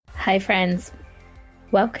Hi friends,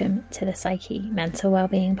 welcome to the Psyche Mental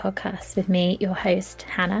Wellbeing Podcast with me, your host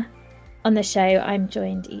Hannah. On the show, I'm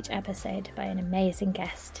joined each episode by an amazing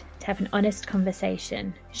guest to have an honest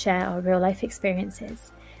conversation, share our real life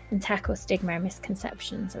experiences and tackle stigma and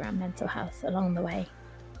misconceptions around mental health along the way.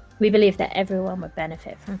 We believe that everyone would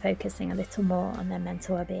benefit from focusing a little more on their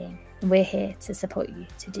mental wellbeing, and we're here to support you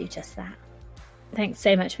to do just that. Thanks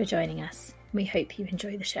so much for joining us. We hope you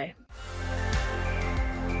enjoy the show.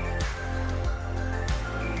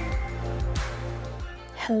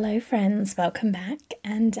 Hello friends, welcome back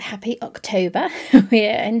and happy October.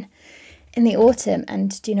 We're in the autumn,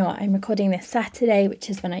 and do you know what? I'm recording this Saturday, which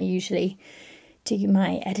is when I usually do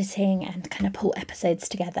my editing and kind of pull episodes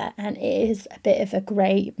together, and it is a bit of a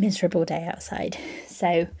grey, miserable day outside.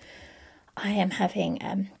 So I am having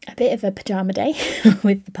a bit of a pyjama day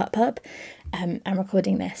with the pup. I'm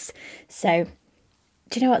recording this. So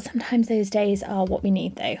do you know what? Sometimes those days are what we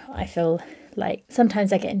need though. I feel like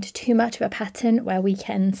sometimes I get into too much of a pattern where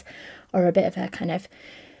weekends are a bit of a kind of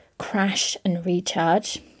crash and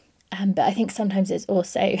recharge. But I think sometimes it's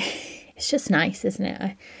also, it's just nice, isn't it?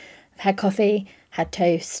 I've had coffee, had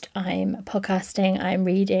toast, I'm podcasting, I'm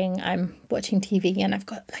reading, I'm watching TV, and I've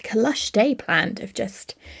got like a lush day planned of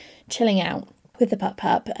just chilling out with the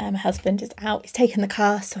pup. My husband is out, he's taken the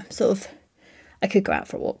car, so I'm sort of, I could go out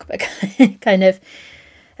for a walk, but kind of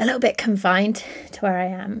a little bit confined to where I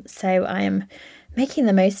am. So I am making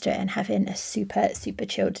the most of it and having a super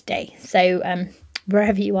chilled day. So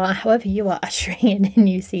wherever you are, however you are ushering in a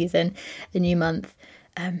new season, a new month,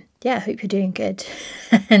 I hope you're doing good.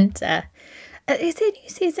 And is it a new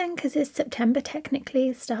season because it's September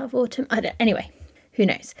technically, start of autumn? Anyway, who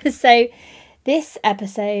knows? So this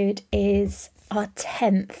episode is our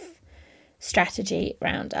 10th strategy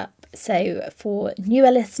roundup. So for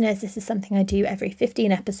newer listeners, this is something I do every 15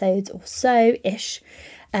 episodes or so-ish,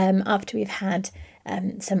 after we've had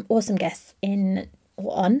some awesome guests in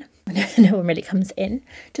or on. No one really comes in,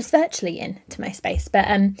 just virtually in to my space. But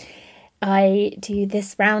I do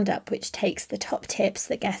this roundup, which takes the top tips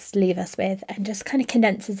that guests leave us with and just kind of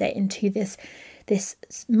condenses it into this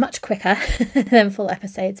much quicker than full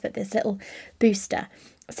episodes, but this little booster.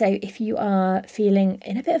 So if you are feeling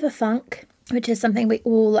in a bit of a funk, which is something we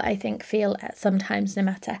all, I think, feel at some times, no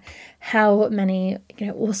matter how many,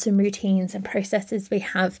 awesome routines and processes we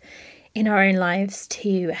have in our own lives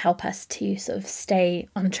to help us to sort of stay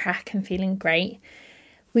on track and feeling great.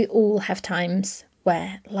 We all have times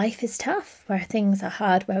where life is tough, where things are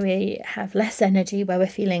hard, where we have less energy, where we're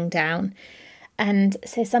feeling down. And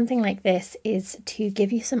so something like this is to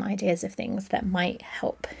give you some ideas of things that might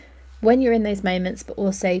help when you're in those moments, but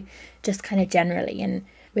also just kind of generally. And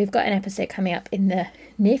we've got an episode coming up in the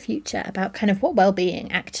near future about kind of what well-being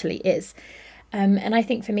actually is. And I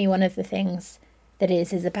think for me, one of the things that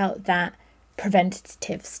is about that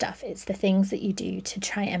preventative stuff. It's the things that you do to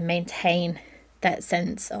try and maintain that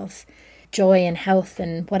sense of joy and health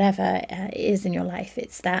and whatever it is in your life.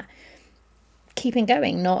 It's that keeping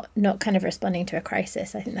going, not kind of responding to a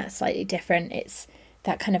crisis. I think that's slightly different. It's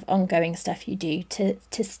that kind of ongoing stuff you do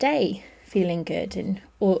to stay feeling good and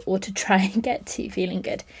or to try and get to feeling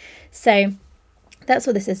good. So that's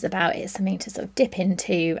what this is about. It's something to sort of dip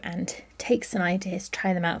into and take some ideas,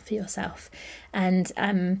 try them out for yourself. And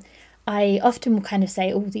I often will kind of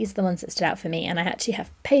say, oh, these are the ones that stood out for me, and I actually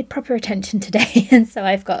have paid proper attention today. And so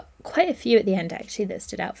I've got quite a few at the end actually that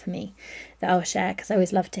stood out for me that I'll share, because I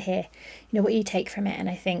always love to hear what you take from it. And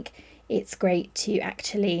I think it's great to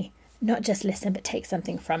actually not just listen, but take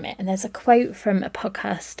something from it. And there's a quote from a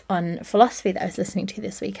podcast on philosophy that I was listening to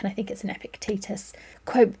this week, and I think it's an Epictetus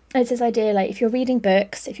quote. It's this idea, like, if you're reading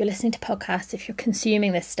books, if you're listening to podcasts, if you're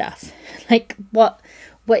consuming this stuff, like what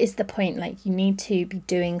is the point? Like, you need to be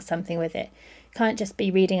doing something with it. You can't just be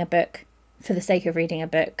reading a book for the sake of reading a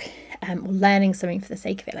book, or learning something for the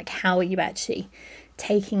sake of it. Like, how are you actually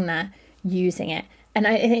taking that, using it? And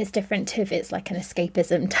I think it's different too if it's like an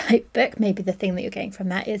escapism type book. Maybe the thing that you're getting from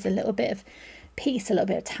that is a little bit of peace, a little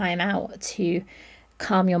bit of time out to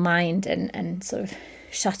calm your mind and sort of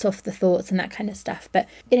shut off the thoughts and that kind of stuff. But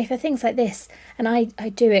for things like this, and I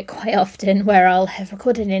do it quite often, where I'll have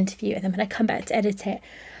recorded an interview and then when I come back to edit it,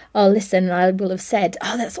 I'll listen and I will have said,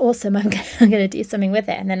 oh, that's awesome, I'm going to do something with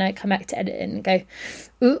it. And then I come back to edit it and go,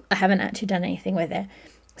 ooh, I haven't actually done anything with it.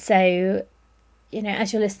 So,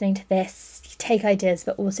 as you're listening to this, you take ideas,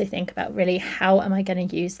 but also think about really, how am I going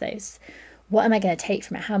to use those? What am I going to take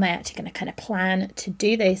from it? How am I actually going to kind of plan to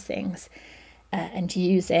do those things and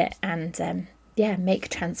use it and, make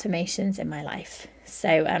transformations in my life?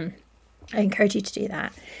 So I encourage you to do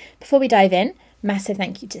that. Before we dive in, massive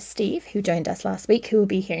thank you to Steve, who joined us last week, who we'll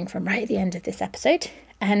be hearing from right at the end of this episode.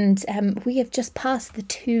 And we have just passed the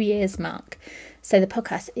 2 years mark. So the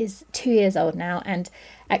podcast is 2 years old now. And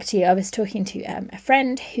actually, I was talking to a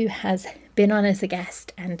friend who has been on as a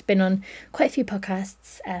guest and been on quite a few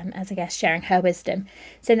podcasts as a guest, sharing her wisdom.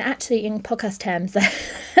 So actually, in podcast terms,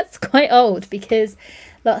 that's quite old, because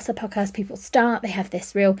lots of podcast people start, they have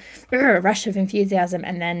this real rush of enthusiasm,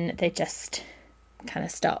 and then they just kind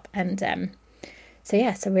of stop. And so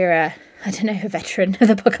we're I don't know, a veteran of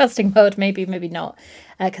the podcasting world, maybe not,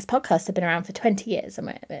 because podcasts have been around for 20 years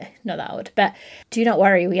and we're not that old. But do not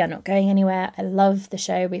worry, we are not going anywhere. I love the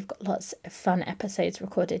show. We've got lots of fun episodes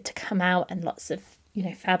recorded to come out, and lots of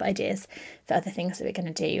fab ideas for other things that we're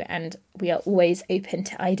going to do. And we are always open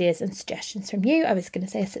to ideas and suggestions from you. I was going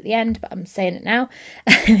to say this at the end, but I'm saying it now.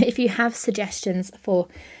 If you have suggestions for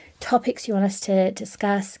topics you want us to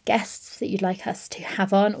discuss, guests that you'd like us to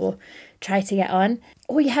have on or try to get on,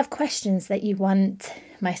 or you have questions that you want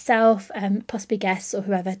myself, possibly guests or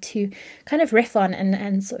whoever, to kind of riff on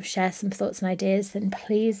and sort of share some thoughts and ideas, then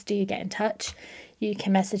please do get in touch. You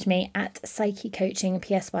can message me at Psyche Coaching,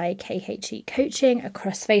 PSYKHE Coaching,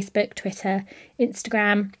 across Facebook, Twitter,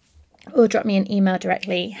 Instagram, or drop me an email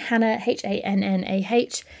directly, Hannah,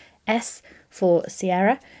 HANNAH, S for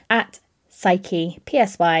Sierra, at Psyche,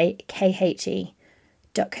 PSYKHE.co.uk.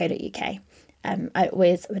 I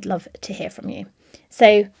always would love to hear from you.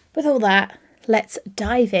 So with all that, let's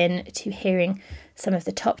dive in to hearing some of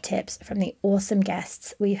the top tips from the awesome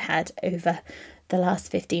guests we've had over the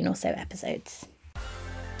last 15 or so episodes.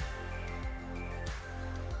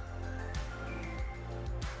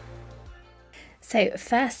 So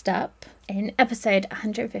first up, in episode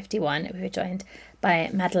 151, we were joined by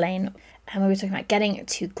Madeleine, and we were talking about getting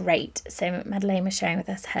to great. So Madeleine was sharing with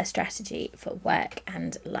us her strategy for work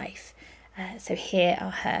and life. So here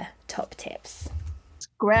are her top tips.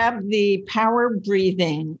 Grab the power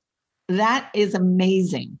breathing. That is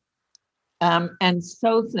amazing, and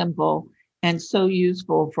so simple and so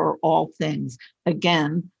useful for all things.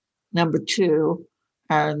 Again, number 2,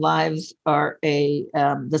 our lives are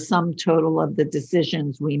the sum total of the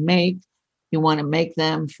decisions we make. You want to make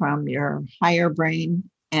them from your higher brain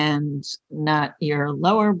and not your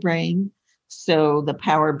lower brain. So the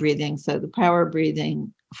power breathing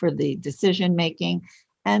for the decision making.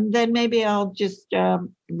 And then maybe I'll just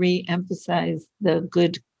re-emphasize the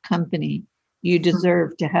good company. You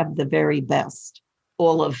deserve to have the very best,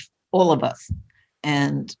 all of us.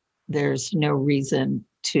 And there's no reason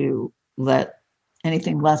to let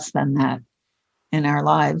anything less than that in our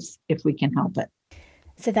lives if we can help it.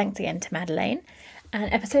 So thanks again to Madeleine.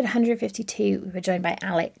 And episode 152, we were joined by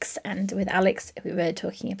Alex. And with Alex, we were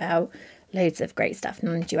talking about loads of great stuff.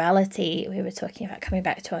 Non-duality, we were talking about coming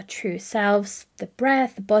back to our true selves, the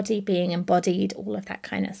breath, the body being embodied, all of that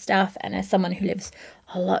kind of stuff. And as someone who lives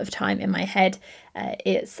a lot of time in my head,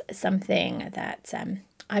 it's something that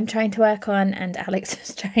I'm trying to work on, and Alex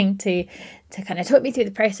is trying to kind of talk me through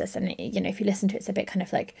the process. And if you listen to it, it's a bit kind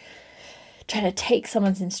of like trying to take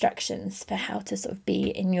someone's instructions for how to sort of be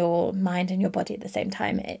in your mind and your body at the same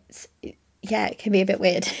time. It can be a bit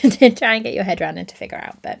weird to try and get your head around and to figure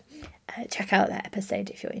out, but check out that episode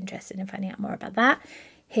if you're interested in finding out more about that.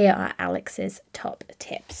 Here are Alex's top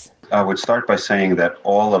tips. I would start by saying that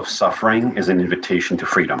all of suffering is an invitation to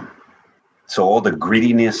freedom. So all the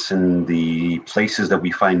greediness and the places that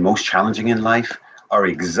we find most challenging in life are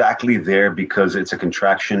exactly there because it's a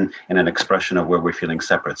contraction and an expression of where we're feeling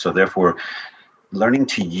separate. So therefore, learning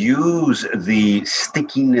to use the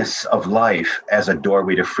stickiness of life as a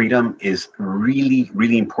doorway to freedom is really,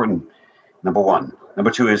 really important. Number 1.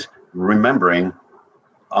 Number 2 is remembering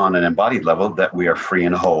on an embodied level that we are free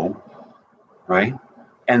and whole, right?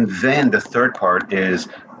 And then the third part is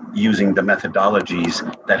using the methodologies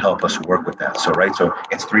that help us work with that. So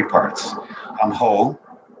it's 3 parts. I'm whole,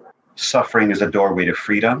 suffering is a doorway to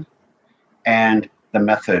freedom, and the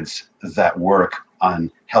methods that work on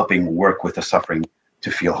helping work with the suffering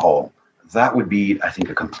to feel whole. That would be, I think,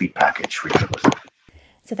 a complete package regardless.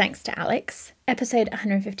 So thanks to Alex. Episode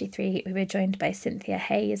 153, we were joined by Cynthia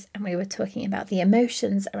Hayes, and we were talking about the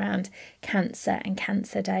emotions around cancer and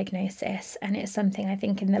cancer diagnosis. And it's something I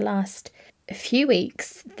think in the last few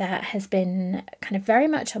weeks that has been kind of very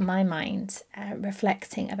much on my mind,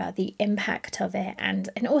 reflecting about the impact of it and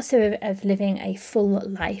also of living a full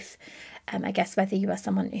life. I guess whether you are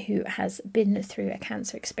someone who has been through a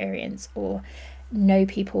cancer experience or know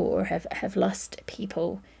people or have lost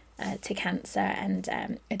people to cancer. And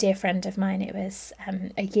a dear friend of mine, it was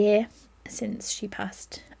a year since she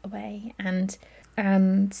passed away, and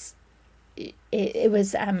it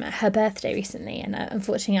was her birthday recently, and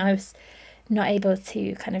unfortunately I was not able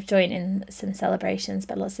to kind of join in some celebrations,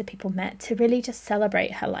 but lots of people met to really just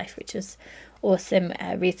celebrate her life, which was awesome.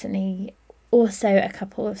 Recently, also a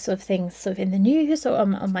couple of sort of things sort of in the news or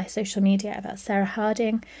on my social media about Sarah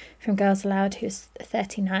Harding from Girls Aloud, who's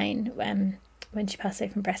 39 when she passed away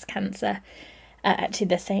from breast cancer, actually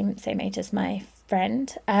the same age as my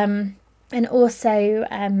friend. And also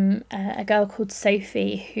a girl called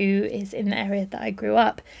Sophie, who is in the area that I grew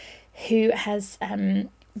up, who has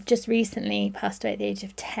just recently passed away at the age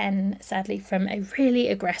of 10, sadly, from a really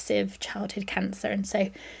aggressive childhood cancer. And so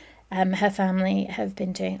her family have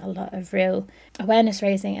been doing a lot of real awareness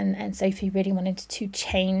raising, and Sophie really wanted to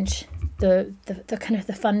change the kind of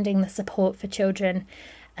the funding, the support for children,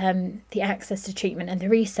 the access to treatment and the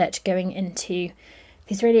research going into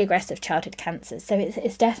these really aggressive childhood cancers. So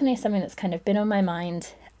it's definitely something that's kind of been on my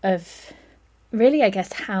mind of really, I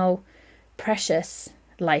guess, how precious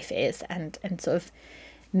life is and sort of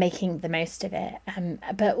making the most of it.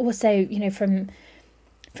 But also, you know, from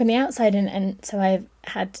the outside, and so I've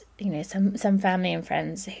had, you know, some family and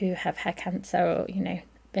friends who have had cancer or, you know,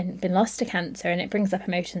 been lost to cancer, and it brings up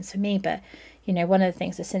emotions for me. But, you know, one of the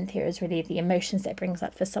things with Cynthia is really the emotions that it brings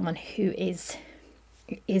up for someone who is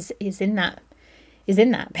in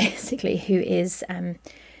that basically, who is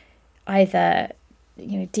either,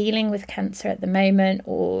 you know, dealing with cancer at the moment,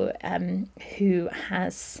 or who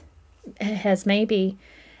has maybe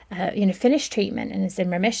you know, finished treatment and is in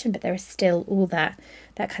remission, but there is still all that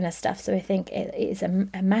kind of stuff. So I think it is a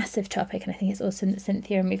massive topic, and I think it's awesome that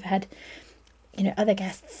Cynthia, and we've had, you know, other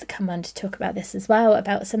guests come on to talk about this as well,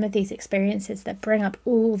 about some of these experiences that bring up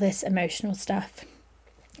all this emotional stuff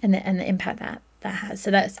and the impact that has.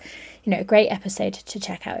 So that's, you know, a great episode to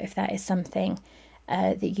check out if that is something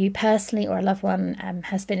that you personally or a loved one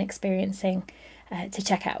has been experiencing, to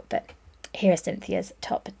check out. But here are Cynthia's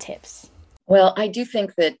top tips. Well, I do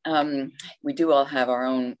think that we do all have our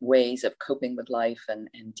own ways of coping with life and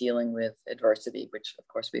dealing with adversity, which of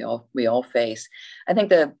course we all face. I think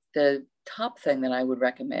the top thing that I would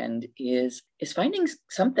recommend is finding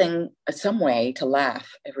some way to laugh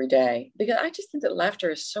every day, because I just think that laughter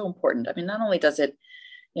is so important. I mean, not only does it,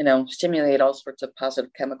 you know, stimulate all sorts of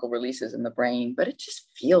positive chemical releases in the brain, but it just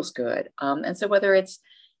feels good. And so whether it's,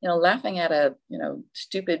 you know, laughing at a, you know,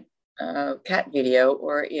 stupid cat video,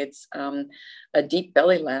 or it's a deep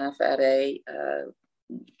belly laugh at a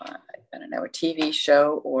TV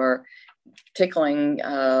show, or tickling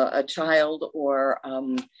a child, or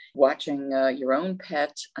watching your own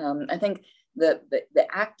pet. I think the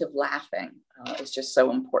act of laughing is just so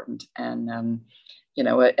important, and you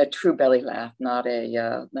know, a true belly laugh, not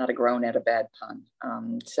a groan at a bad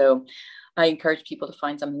pun. So I encourage people to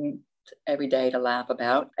find something every day to laugh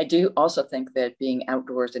about. I do also think that being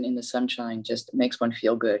outdoors and in the sunshine just makes one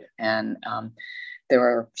feel good. And there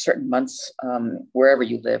are certain months wherever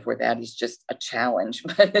you live where that is just a challenge,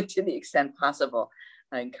 but to the extent possible,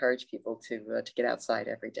 I encourage people to get outside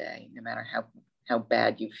every day, no matter how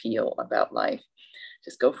bad you feel about life.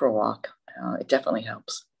 Just go for a walk. It definitely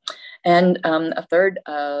helps. And a third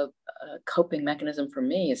coping mechanism for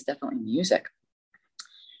me is definitely music.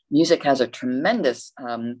 Music has a tremendous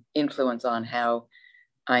influence on how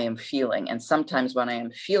I am feeling. And sometimes when I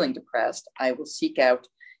am feeling depressed, I will seek out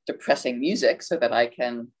depressing music so that I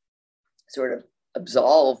can sort of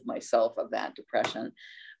absolve myself of that depression.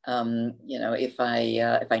 You know, if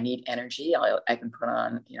I need energy, I can put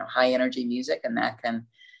on, you know, high energy music, and that can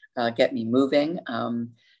get me moving.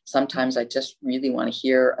 Sometimes I just really want to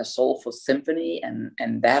hear a soulful symphony,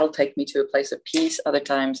 and that'll take me to a place of peace. Other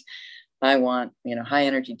times I want, you know, high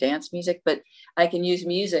energy dance music, but I can use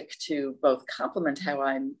music to both complement how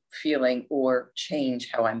I'm feeling or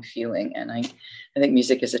change how I'm feeling. And I think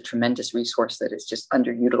music is a tremendous resource that is just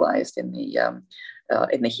underutilized in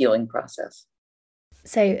the healing process.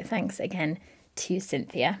 So thanks again to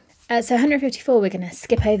Cynthia. So 154 we're going to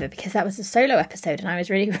skip over, because that was a solo episode, and I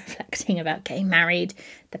was really reflecting about getting married,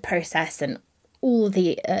 the process, and all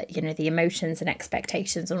the you know, the emotions and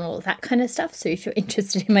expectations and all of that kind of stuff. So if you're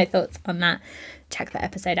interested in my thoughts on that, check that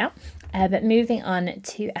episode out. But moving on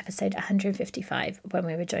to episode 155, when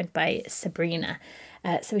we were joined by Sabrina.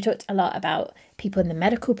 So we talked a lot about people in the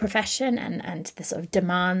medical profession and the sort of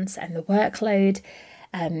demands and the workload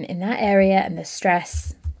in that area, and the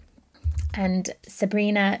stress. And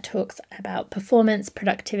Sabrina talks about performance,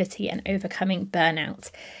 productivity, and overcoming burnout,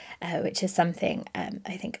 which is something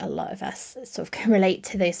I think a lot of us sort of can relate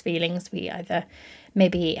to those feelings. We either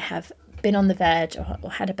maybe have been on the verge or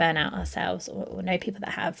had a burnout ourselves, or know people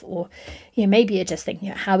that have, or, you know, maybe you're just thinking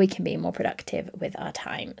how we can be more productive with our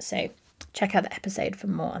time. So check out the episode for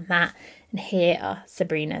more on that. And here are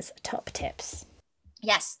Sabrina's top tips.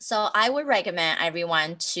 Yes, so I would recommend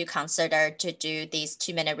everyone to consider to do these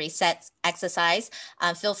 2-minute reset exercise.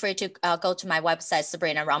 Feel free to go to my website,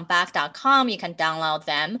 sabrinarumback.com. You can download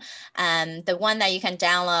them. The one that you can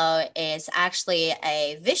download is actually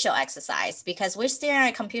a visual exercise because we're staring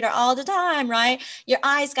at a computer all the time, right? Your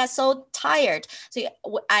eyes got so tired. So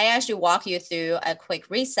I actually walk you through a quick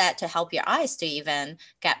reset to help your eyes to even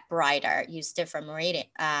get brighter. Use different meridian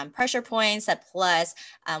pressure points, plus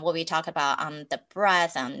what we talk about on the breath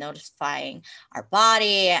and notifying our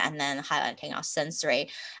body and then highlighting our sensory.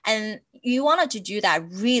 And you wanted to do that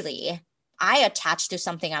really, I attach to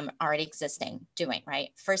something I'm already doing, right?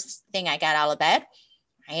 First thing I get out of bed,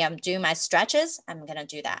 I am doing my stretches. I'm going to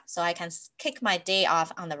do that. So I can kick my day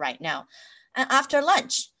off on the right note. And after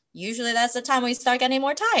lunch, usually that's the time we start getting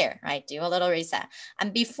more tired, right? Do a little reset.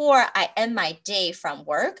 And before I end my day from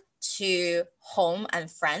work to home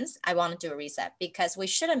and friends, I want to do a reset because we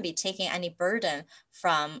shouldn't be taking any burden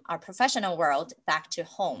from our professional world back to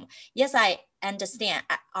home. Yes, I understand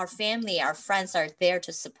our family, our friends are there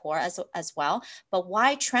to support us as well, but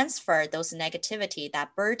why transfer those negativity,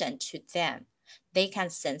 that burden to them? They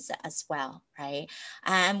can sense it as well, right?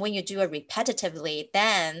 And when you do it repetitively,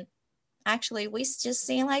 then actually we just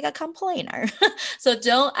seem like a complainer. So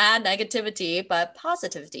don't add negativity, but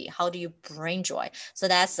positivity. How do you bring joy? So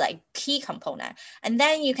that's like key component. And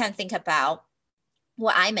then you can think about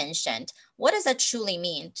what I mentioned. What does it truly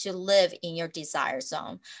mean to live in your desire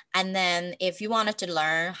zone? And then if you wanted to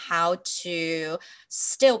learn how to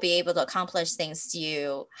still be able to accomplish things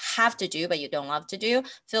you have to do, but you don't love to do,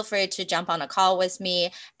 feel free to jump on a call with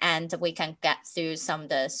me and we can get through some of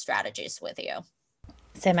the strategies with you.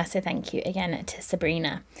 So massive thank you again to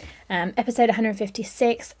Sabrina. Episode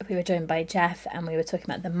 156, we were joined by Jeff and we were talking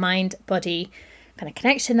about the mind-body kind of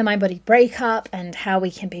connection, the mind-body breakup, and how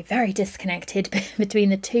we can be very disconnected between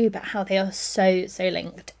the two, but how they are so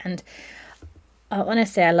linked. And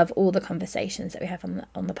honestly, I love all the conversations that we have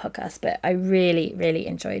on the podcast, but I really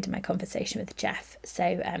enjoyed my conversation with Jeff.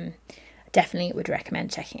 So definitely would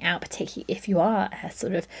recommend checking out, particularly if you are a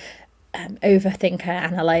sort of overthinker,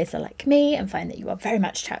 analyzer like me, and find that you are very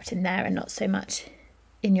much trapped in there and not so much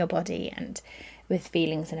in your body and with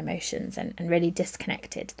feelings and emotions and really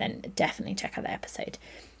disconnected, then definitely check out the episode.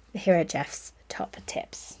 Here are Jeff's top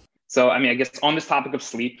tips. So, I mean, I guess on this topic of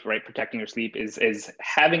sleep, right, protecting your sleep is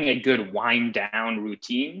having a good wind down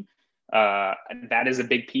routine. That is a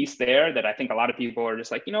big piece there that I think a lot of people are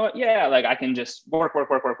just like, you know what, yeah, like I can just work, or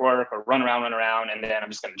run around, and then I'm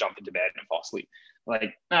just going to jump into bed and fall asleep.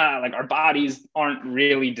 Like our bodies aren't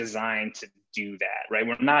really designed to do that, right?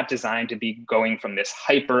 We're not designed to be going from this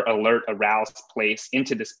hyper alert, aroused place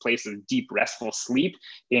into this place of deep, restful sleep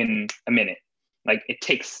in a minute. Like it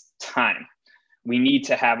takes time. We need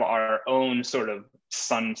to have our own sort of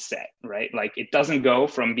sunset, right? Like it doesn't go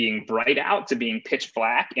from being bright out to being pitch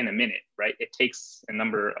black in a minute, right? It takes a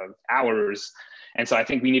number of hours. And so I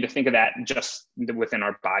think we need to think of that just within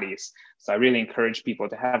our bodies. So I really encourage people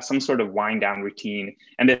to have some sort of wind down routine.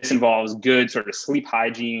 And this involves good sort of sleep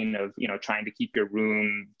hygiene of, you know, trying to keep your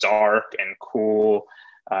room dark and cool,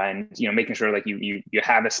 and, you know, making sure like you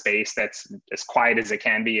have a space that's as quiet as it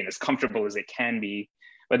can be and as comfortable as it can be.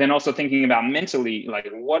 But then also thinking about mentally, like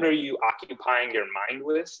what are you occupying your mind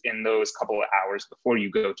with in those couple of hours before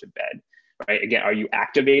you go to bed? Right? Again, are you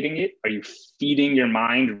activating it? Are you feeding your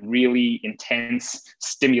mind really intense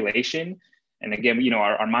stimulation? And again, you know,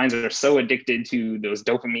 our minds are so addicted to those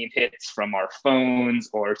dopamine hits from our phones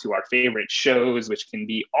or to our favorite shows, which can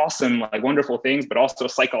be awesome, like wonderful things, but also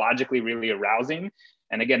psychologically really arousing.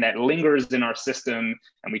 And again, that lingers in our system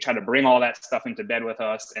and we try to bring all that stuff into bed with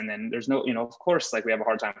us. And then there's no, you know, of course, like we have a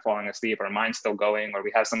hard time falling asleep, our mind's still going, or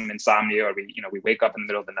we have some insomnia, or we wake up in the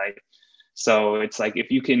middle of the night. So it's like, if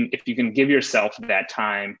you can give yourself that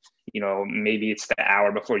time, you know, maybe it's the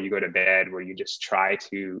hour before you go to bed where you just try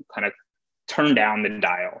to kind of turn down the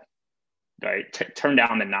dial, right? Turn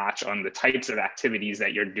down the notch on the types of activities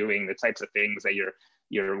that you're doing, the types of things that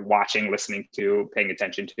you're watching, listening to, paying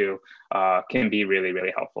attention to, can be really,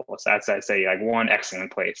 really helpful. So that's, I'd say, like one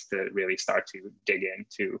excellent place to really start to dig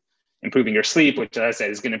into improving your sleep, which, as I said,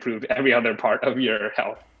 is going to improve every other part of your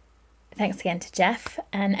health. Thanks again to Jeff.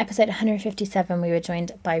 And episode 157, we were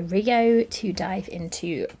joined by Rio to dive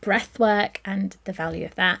into breath work and the value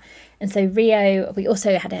of that. And so Rio, we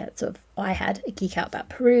also had I had a geek out about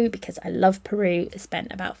Peru because I love Peru. I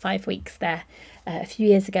spent about 5 weeks there a few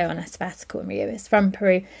years ago on a sabbatical, and Rio is from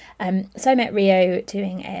Peru. So I met Rio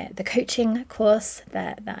doing the coaching course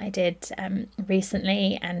that I did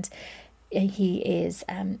recently, and he is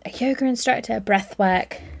a yoga instructor, breath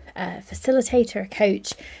work facilitator, a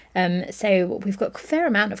coach. So we've got a fair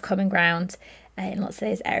amount of common ground. in lots of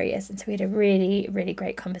those areas. And so we had a really, really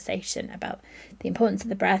great conversation about the importance of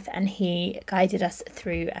the breath, and he guided us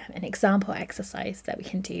through an example exercise that we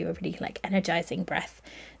can do, a really like energizing breath.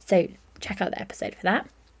 So check out the episode for that.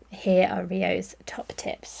 Here are Rio's top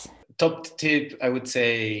tips. Top tip, I would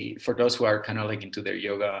say, for those who are kind of like into their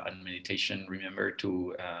yoga and meditation, remember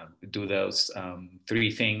to do those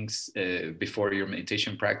 3 things before your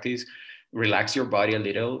meditation practice. Relax your body a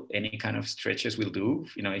little. Any kind of stretches will do.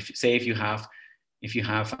 You know, if you have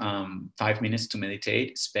 5 minutes to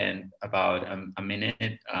meditate, spend about a minute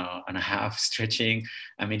and a half stretching,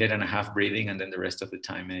 a minute and a half breathing, and then the rest of the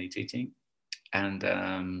time meditating.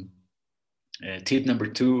 And tip number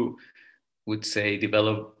 2 would say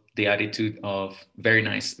develop the attitude of very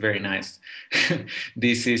nice, very nice.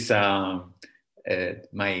 This is my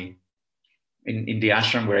in the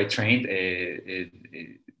ashram where I trained,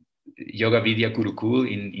 Yoga Vidya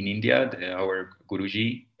Gurukul in India. Our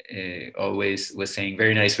Guruji always was saying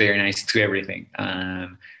very nice to everything,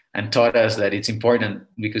 and taught us that it's important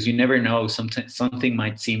because you never know. Something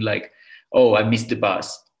might seem like, oh, I missed the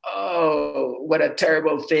bus. Oh, what a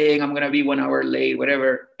terrible thing. I'm going to be 1 hour late,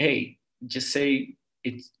 whatever. Hey, just say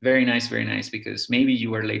it's very nice, because maybe you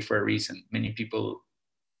were late for a reason. Many people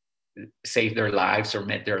saved their lives or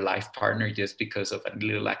met their life partner just because of a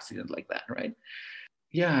little accident like that, right?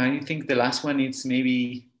 Yeah, I think the last one is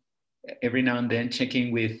maybe every now and then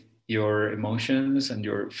checking with your emotions and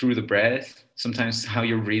through the breath. Sometimes how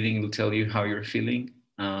you're breathing will tell you how you're feeling.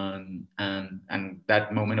 And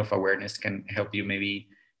that moment of awareness can help you maybe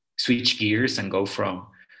switch gears and go from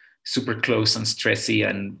super close and stressy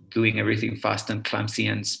and doing everything fast and clumsy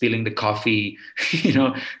and spilling the coffee,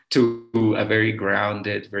 to a very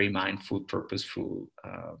grounded, very mindful, purposeful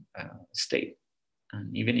state.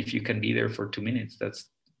 And even if you can be there for 2 minutes, that's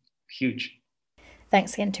huge.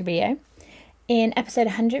 Thanks again to Rio. In episode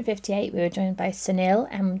 158, we were joined by Sunil,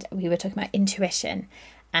 and we were talking about intuition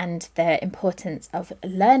and the importance of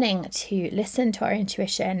learning to listen to our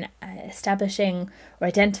intuition, establishing or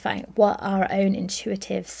identifying what our own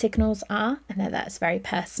intuitive signals are, and that's very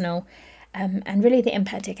personal, and really the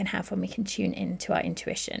impact it can have when we can tune into our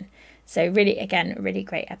intuition. So really, again, really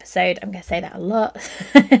great episode. I'm going to say that a lot,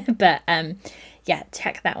 but yeah,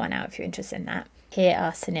 check that one out if you're interested in that. Here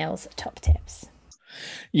are Sunil's top tips.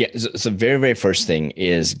 Yeah, so very, very first thing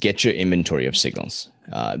is get your inventory of signals.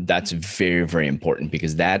 That's very, very important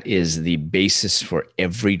because that is the basis for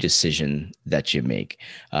every decision that you make.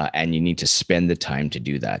 And you need to spend the time to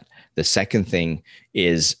do that. The second thing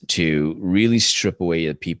is to really strip away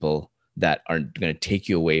the people that are going to take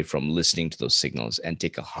you away from listening to those signals, and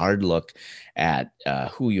take a hard look at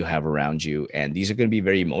who you have around you. And these are going to be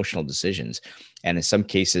very emotional decisions. And in some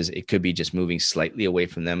cases, it could be just moving slightly away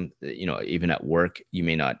from them. Even at work, you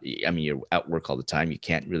may not, you're at work all the time. You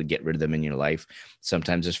can't really get rid of them in your life.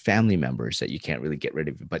 Sometimes there's family members that you can't really get rid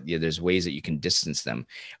of, but there's ways that you can distance them.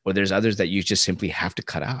 Or there's others that you just simply have to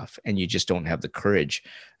cut off, and you just don't have the courage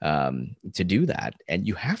to do that. And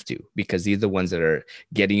you have to, because these are the ones that are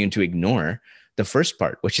getting you to ignore the first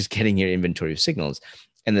part, which is getting your inventory of signals.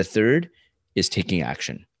 And the third is taking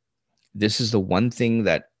action. This is the one thing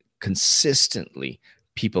that consistently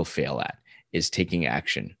people fail at, is taking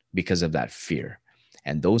action because of that fear.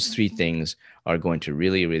 And those 3 things are going to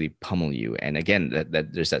really, really pummel you. And again,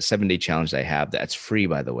 that there's that 7-day challenge that I have that's free,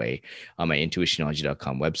 by the way, on my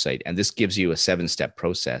intuitionology.com website. And this gives you a 7-step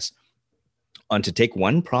process on to take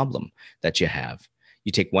one problem that you have.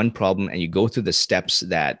 You take one problem and you go through the steps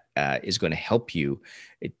that is going to help you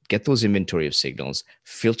get those inventory of signals,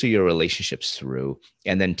 filter your relationships through,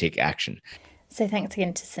 and then take action. So thanks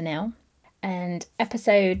again to Sunil. And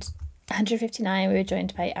episode 159, we were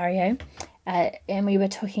joined by Aryo, and we were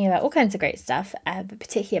talking about all kinds of great stuff, but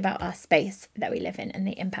particularly about our space that we live in and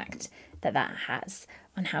the impact that has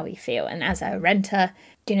on how we feel. And as a renter,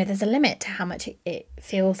 there's a limit to how much it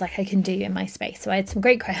feels like I can do in my space. So I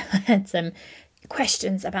had some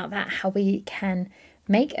questions about that, how we can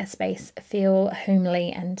make a space feel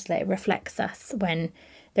homely and that it reflects us when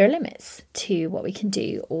there are limits to what we can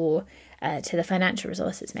do, or to the financial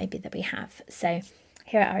resources maybe that we have. So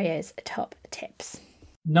here are Aryo's top tips.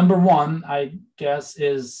 Number 1, I guess,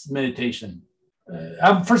 is meditation.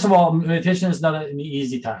 First of all, meditation is not an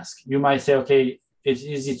easy task. You might say, okay, it's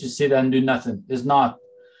easy to sit and do nothing. It's not.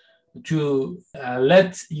 To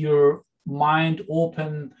let your mind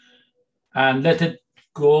open and let it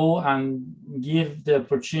go and give the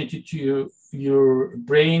opportunity to your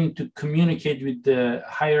brain to communicate with the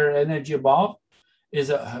higher energy above is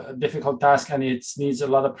a difficult task, and it needs a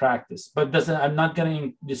lot of practice. But I'm not going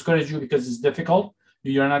to discourage you because it's difficult.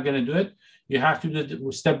 You're not going to do it. You have to do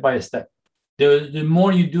it step by step. The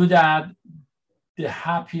more you do that, the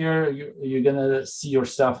happier you're gonna see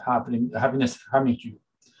yourself happiness happening to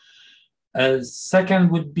you.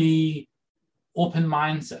 Second would be open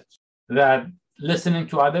mindset, that listening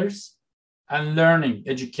to others and learning,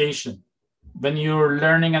 education. When you're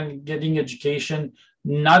learning and getting education,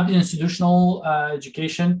 not institutional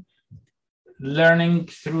education, learning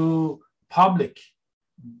through public,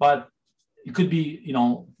 but it could be,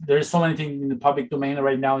 there's so many things in the public domain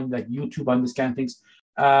right now, in like YouTube and this kind of things.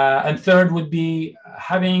 And third would be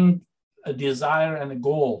having a desire and a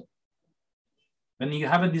goal. When you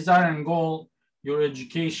have a desire and goal, your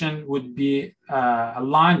education would be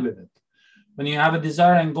aligned with it. When you have a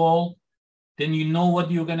desire and goal, then you know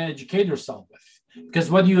what you're going to educate yourself with.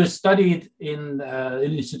 Because what you studied in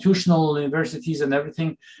institutional universities and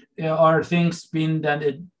everything are things being that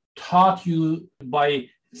it taught you by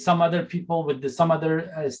some other people with some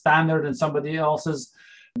other standard and somebody else's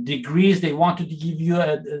degrees. They wanted to give you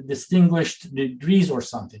a distinguished degrees or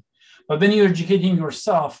something. But when you're educating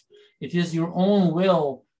yourself, it is your own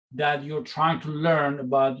will that you're trying to learn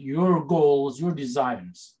about your goals, your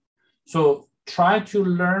desires. So try to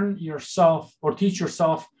learn yourself or teach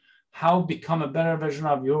yourself how become a better version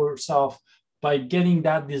of yourself by getting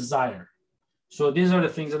that desire. So these are the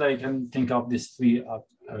things that I can think of, these three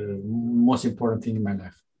most important things in my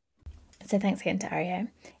life. So thanks again, Dario.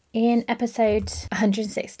 In episode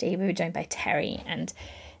 160, we were joined by Terry, and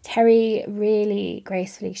Terry really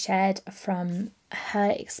gracefully shared from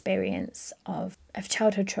her experience of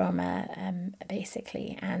childhood trauma,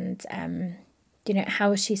 basically, and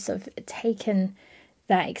how she's sort of taken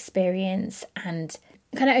that experience and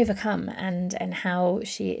kind of overcome, and how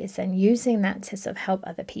she is then using that to sort of help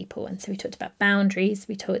other people. And so we talked about boundaries,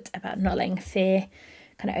 we talked about not letting fear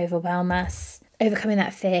kind of overwhelm us, overcoming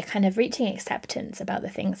that fear, kind of reaching acceptance about the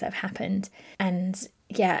things that have happened. And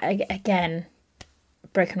yeah, again,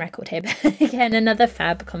 broken record here, but again, another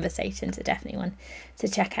fab conversation, so definitely one to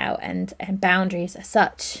check out. And boundaries are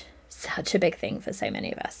such a big thing for so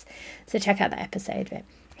many of us, so check out that episode. But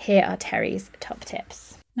here are Terry's top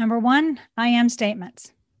tips. Number one, I am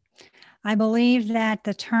statements. I believe that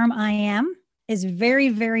the term I am is very,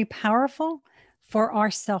 very powerful for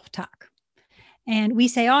our self-talk. And we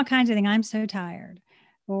say all kinds of things. I'm so tired,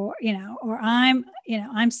 or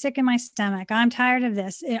I'm sick in my stomach. I'm tired of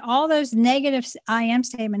this. All those negative I am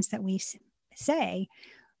statements that we say,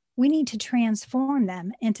 we need to transform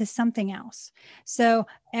them into something else. So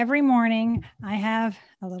every morning I have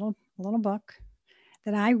a little book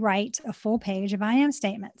that I write a full page of I am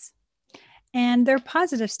statements. And they're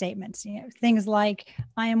positive statements, things like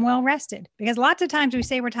I am well rested, because lots of times we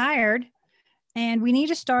say we're tired, and we need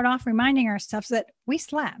to start off reminding ourselves that we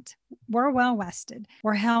slept, we're well rested,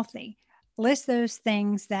 we're healthy. List those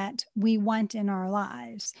things that we want in our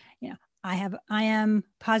lives. I am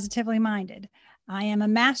positively minded. I am a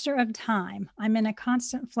master of time. I'm in a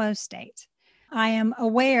constant flow state. I am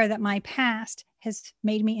aware that my past has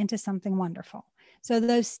made me into something wonderful. So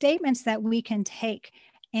those statements that we can take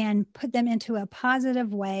and put them into a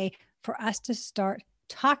positive way for us to start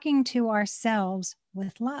talking to ourselves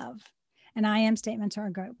with love. And I am statements are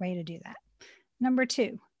a great way to do that. Number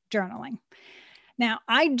two, journaling. Now,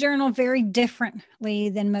 I journal very differently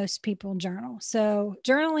than most people journal. So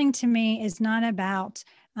journaling to me is not about,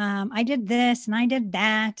 I did this and I did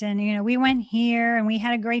that, and, we went here and we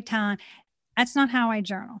had a great time. That's not how I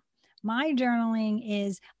journal. My journaling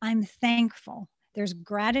is I'm thankful. There's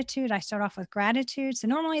gratitude. I start off with gratitude. So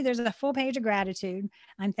normally there's a full page of gratitude.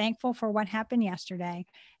 I'm thankful for what happened yesterday.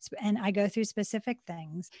 And I go through specific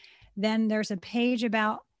things. Then there's a page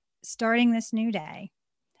about starting this new day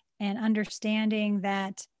and understanding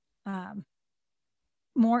that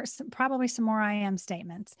probably some more I am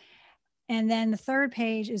statements. And then the third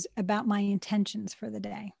page is about my intentions for the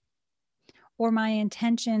day, or my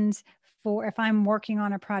intentions for if I'm working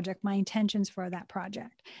on a project, my intentions for that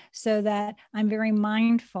project, so that I'm very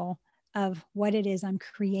mindful of what it is I'm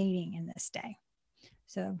creating in this day.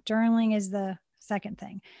 So journaling is the second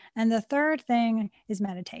thing. And the third thing is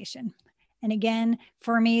meditation. And again,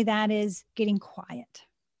 for me, that is getting quiet,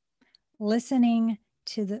 listening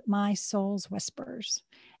to my soul's whispers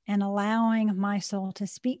and allowing my soul to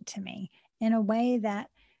speak to me in a way that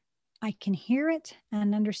I can hear it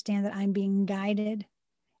and understand that I'm being guided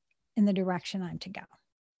in the direction I'm to go.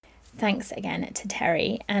 Thanks again to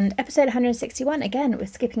Terry. And episode 161, again, we're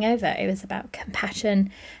skipping over. It was about compassion,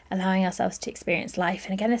 allowing ourselves to experience life.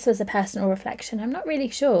 And again, this was a personal reflection. I'm not really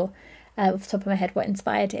sure off the top of my head what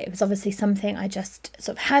inspired it. It was obviously something I just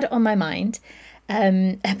sort of had on my mind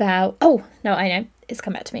about, oh, no, I know, it's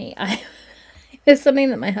come back to me. It was something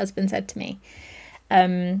that my husband said to me.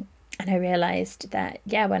 And I realised that,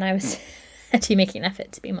 when I was actually making an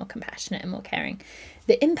effort to be more compassionate and more caring,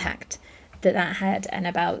 the impact that had, and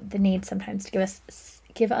about the need sometimes to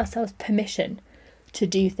give ourselves permission to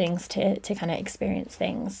do things, to kind of experience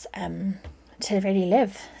things, to really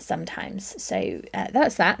live sometimes. So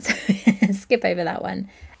that's that. Skip over that one.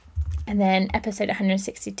 And then episode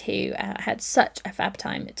 162, I had such a fab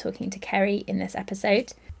time talking to Kerry in this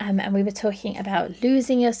episode. And we were talking about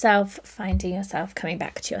losing yourself, finding yourself, coming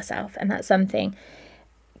back to yourself. And that's something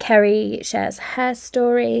Kerry shares her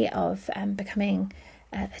story of becoming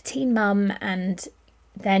a teen mum, and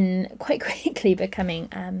then quite quickly becoming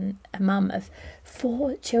a mum of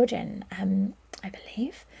 4 children, I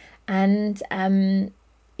believe. And,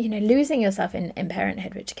 losing yourself in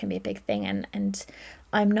parenthood, which can be a big thing. And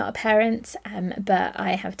I'm not a parent, but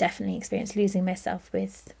I have definitely experienced losing myself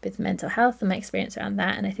with mental health and my experience around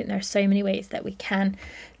that. And I think there are so many ways that we can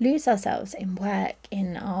lose ourselves in work,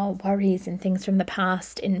 in our worries and things from the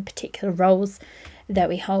past, in particular roles that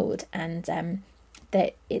we hold. And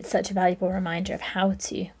that it's such a valuable reminder of how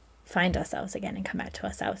to find ourselves again and come back to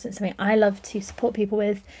ourselves. And something I love to support people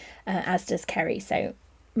with, as does Kerry. So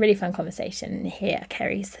really fun conversation. Here are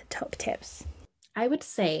Kerry's top tips. I would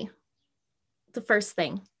say the first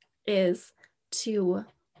thing is to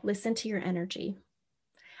listen to your energy.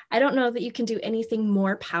 I don't know that you can do anything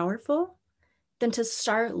more powerful than to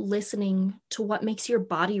start listening to what makes your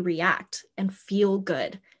body react and feel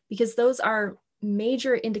good, because those are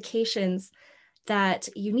major indications that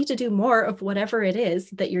you need to do more of whatever it is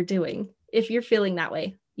that you're doing if you're feeling that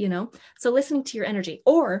way, So listening to your energy,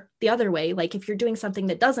 or the other way, like if you're doing something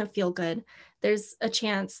that doesn't feel good, there's a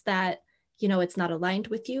chance that it's not aligned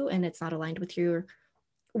with you and it's not aligned with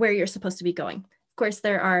where you're supposed to be going. Of course,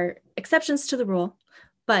 there are exceptions to the rule,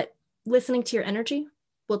 but listening to your energy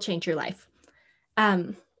will change your life.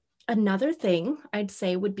 Another thing I'd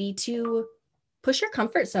say would be to push your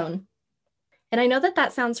comfort zone. And I know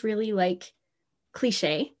that sounds really like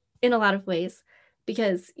cliche in a lot of ways,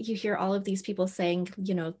 because you hear all of these people saying,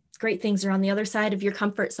 great things are on the other side of your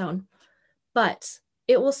comfort zone, but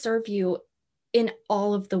it will serve you in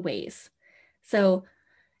all of the ways. So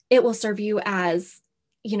it will serve you as,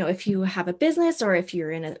 if you have a business or if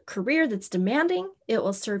you're in a career that's demanding, it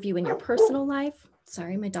will serve you in your personal life.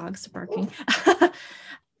 Sorry, my dog's barking.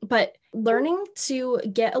 But learning to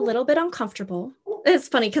get a little bit uncomfortable. It's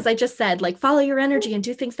funny because I just said, like, follow your energy and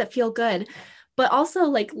do things that feel good. But also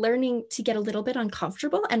like learning to get a little bit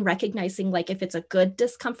uncomfortable and recognizing like if it's a good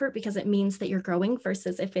discomfort because it means that you're growing,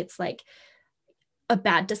 versus if it's like a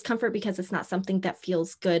bad discomfort because it's not something that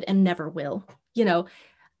feels good and never will,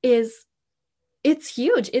 it's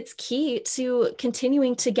huge. It's key to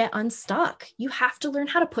continuing to get unstuck. You have to learn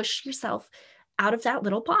how to push yourself out of that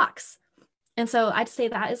little box. And so I'd say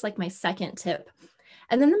that is like my second tip.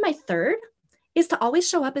 And then my third is to always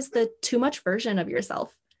show up as the too much version of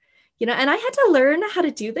yourself, and I had to learn how to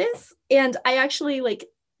do this. And I actually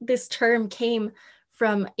this term came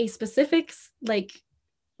from a specific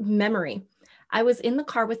memory. I was in the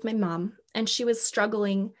car with my mom and she was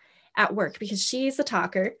struggling at work because she's a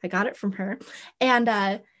talker. I got it from her. And,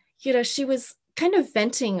 she was kind of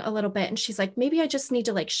venting a little bit. And she's like, maybe I just need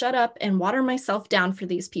to shut up and water myself down for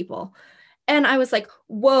these people. And I was like,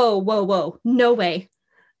 whoa, no way.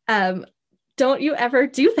 Don't you ever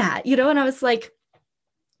do that, And I was like,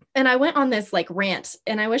 and I went on this rant,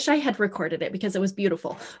 and I wish I had recorded it because it was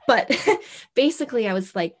beautiful. But basically I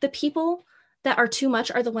was like, the people that are too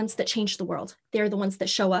much are the ones that change the world. They're the ones that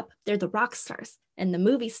show up. They're the rock stars and the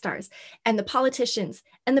movie stars and the politicians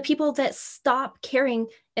and the people that stop caring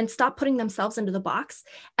and stop putting themselves into the box,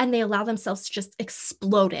 and they allow themselves to just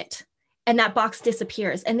explode it. And that box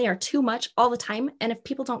disappears, and they are too much all the time. And if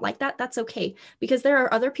people don't like that, that's okay, because there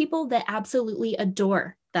are other people that absolutely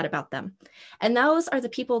adore that about them. And those are the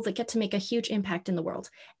people that get to make a huge impact in the world.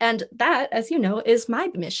 And that, as you know, is my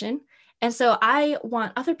mission. And so I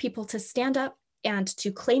want other people to stand up and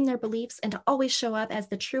to claim their beliefs and to always show up as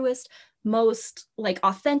the truest, most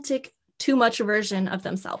authentic, too much version of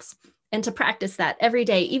themselves, and to practice that every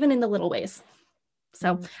day, even in the little ways.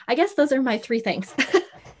 So I guess those are my 3 things.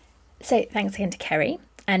 So thanks again to Kerry.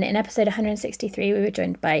 And in episode 163, we were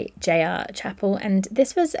joined by J.R. Chappell. And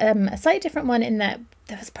this was a slightly different one in that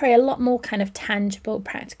there was probably a lot more kind of tangible,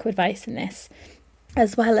 practical advice in this,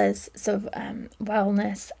 as well as sort of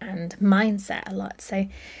wellness and mindset a lot. So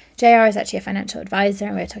JR is actually a financial advisor,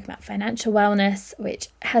 and we're talking about financial wellness, which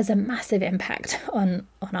has a massive impact on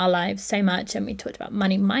our lives so much. And we talked about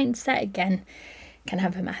money mindset, again, can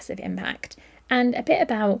have a massive impact. And a bit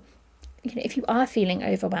about, if you are feeling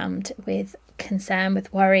overwhelmed with concern,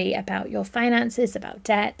 with worry about your finances, about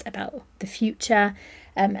debt, about the future,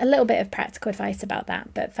 a little bit of practical advice about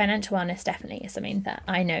that. But financial wellness definitely is something that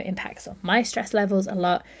I know impacts on my stress levels a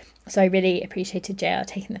lot. So I really appreciated JR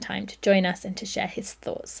taking the time to join us and to share his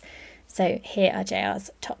thoughts. So here are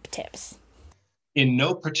JR's top tips. In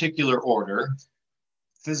no particular order,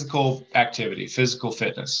 physical activity, physical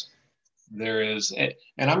fitness. There is,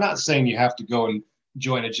 and I'm not saying you have to go and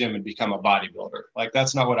join a gym and become a bodybuilder. Like,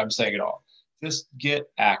 that's not what I'm saying at all. Just get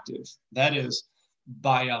active. That is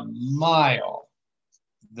by a mile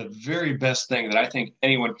the very best thing that I think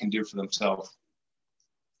anyone can do for themselves,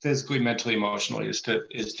 physically, mentally, emotionally, is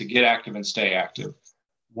to get active and stay active.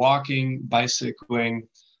 Walking, bicycling,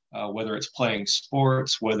 whether it's playing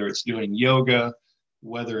sports, whether it's doing yoga,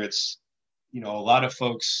 whether it's, a lot of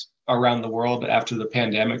folks around the world after the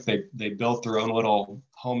pandemic, they built their own little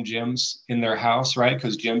home gyms in their house, right?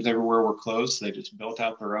 Because gyms everywhere were closed. So they just built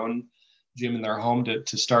out their own gym in their home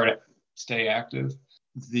to stay active.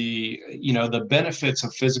 The benefits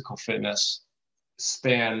of physical fitness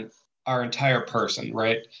span our entire person,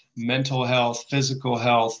 right? Mental health, physical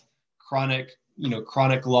health, chronic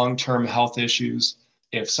long-term health issues.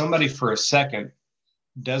 If somebody for a second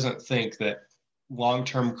doesn't think that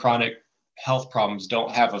long-term chronic health problems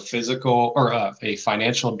don't have a physical or a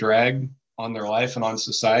financial drag on their life and on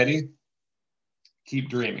society, keep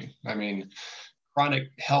dreaming. I mean, chronic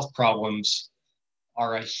health problems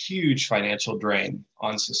are a huge financial drain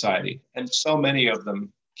on society, and so many of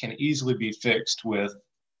them can easily be fixed with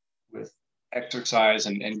exercise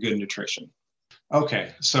and good nutrition.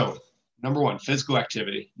 Okay, so number one, physical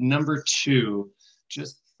activity. Number two,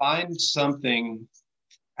 just find something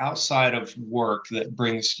outside of work that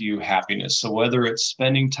brings you happiness. So whether it's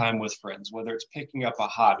spending time with friends, whether it's picking up a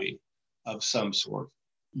hobby of some sort,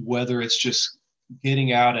 whether it's just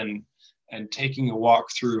getting out and taking a walk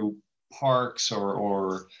through parks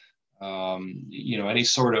or any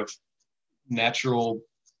sort of natural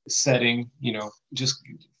setting, just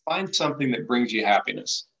find something that brings you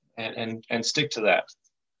happiness and stick to that.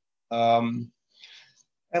 And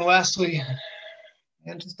lastly,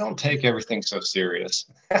 and just don't take everything so serious.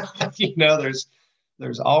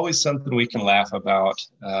 There's always something we can laugh about.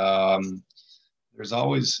 There's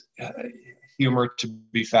always humor to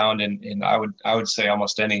be found in I would say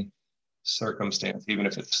almost any circumstance, even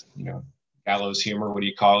if it's gallows humor. What do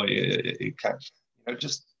you call it?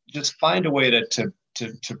 Just find a way to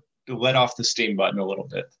let off the steam button a little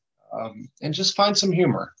bit, and just find some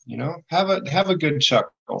humor. Have a good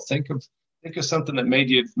chuckle. Think of something that made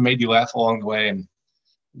you laugh along the way, and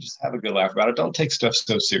just have a good laugh about it. Don't take stuff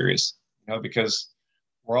so serious, because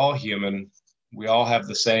we're all human. We all have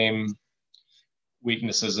the same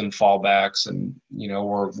weaknesses and fallbacks, and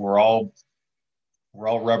we're all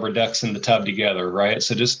rubber ducks in the tub together, right?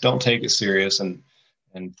 So just don't take it serious, and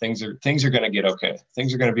things are going to get okay.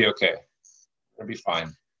 Things are going to be okay. It'll be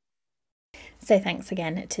fine. So thanks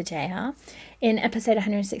again to JR. In episode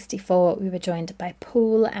 164, we were joined by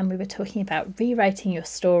Paul, and we were talking about rewriting your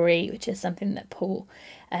story, which is something that Paul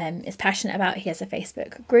is passionate about. He has a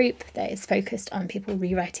Facebook group that is focused on people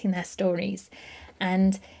rewriting their stories.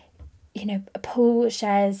 And, Paul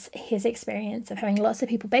shares his experience of having lots of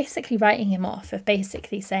people basically writing him off, of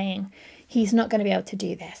basically saying he's not going to be able to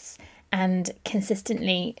do this, and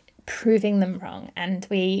consistently proving them wrong. And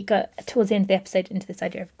we got towards the end of the episode into this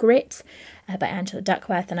idea of grit by Angela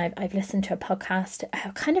Duckworth, and I've listened to a podcast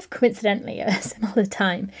kind of coincidentally at a similar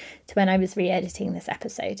time to when I was re-editing this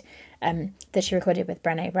episode that she recorded with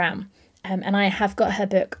Brené Brown, and I have got her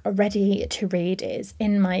book ready to read. It is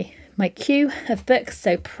in my queue of books,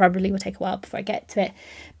 so probably will take a while before I get to it,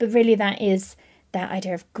 but really that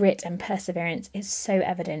idea of grit and perseverance is so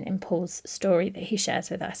evident in Paul's story that he shares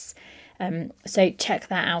with us. So check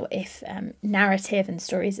that out if narrative and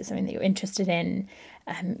stories is something that you're interested in.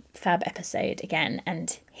 Fab episode again,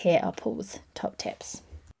 and here are Paul's top tips.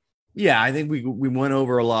 Yeah, I think we went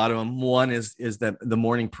over a lot of them. One is that the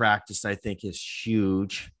morning practice, I think, is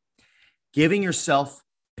huge. Giving yourself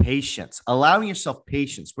patience, allowing yourself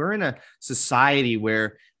patience. We're in a society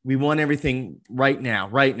where we want everything right now.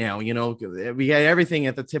 We got everything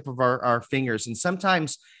at the tip of our fingers. And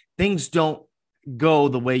sometimes things don't go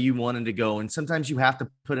the way you wanted to go. And sometimes you have to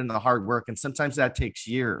put in the hard work. And sometimes that takes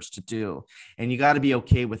years to do. And you got to be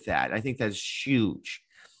okay with that. I think that's huge.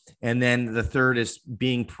 And then the third is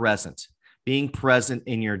being present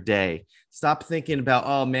in your day. Stop thinking about,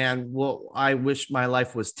 oh man, well, I wish my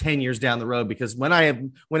life was 10 years down the road, because when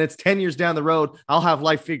it's 10 years down the road, I'll have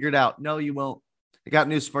life figured out. No, you won't. I got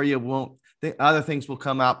news for you. It won't. Other things will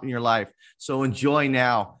come out in your life. So enjoy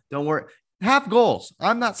now. Don't worry. have goals.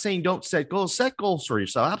 I'm not saying don't set goals. Set goals for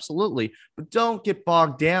yourself, absolutely, but don't get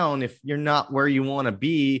bogged down if you're not where you want to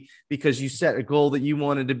be because you set a goal that you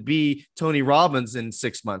wanted to be Tony Robbins in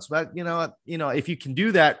 6 months. But if you can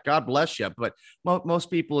do that, God bless you. But most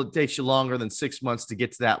people, it takes you longer than 6 months to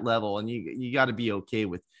get to that level, and you got to be okay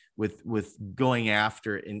with going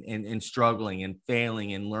after it and struggling and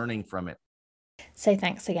failing and learning from it. So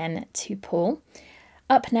thanks again to Paul.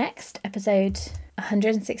 Up next, episode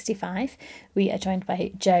 165, we are joined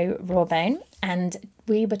by Joe Rawbone, and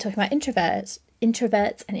we were talking about introverts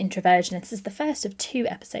and introversion. This is the first of 2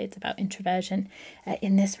 episodes about introversion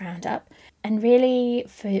in this roundup. And really,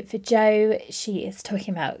 for Joe, she is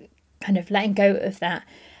talking about kind of letting go of that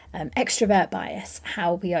extrovert bias,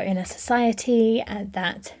 how we are in a society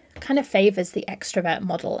that kind of favours the extrovert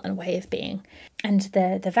model and way of being, and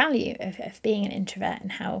the value of being an introvert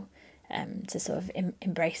and how to sort of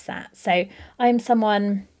embrace that. So I'm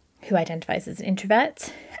someone who identifies as an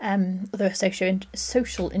introvert, although a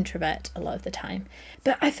social introvert a lot of the time.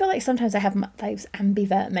 But I feel like sometimes I have those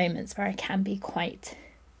ambivert moments where I can be quite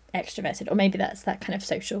extroverted, or maybe that's that kind of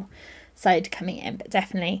social side coming in. But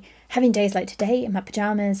definitely having days like today in my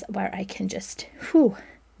pajamas where I can just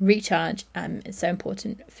recharge is so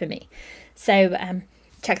important for me. So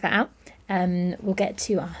check that out. We'll get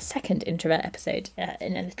to our second introvert episode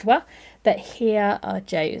in a little while, but here are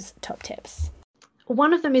Joe's top tips.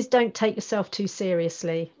 One of them is don't take yourself too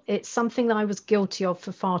seriously. It's something that I was guilty of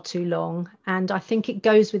for far too long, and I think it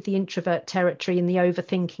goes with the introvert territory and the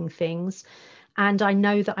overthinking things. And I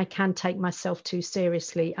know that I can take myself too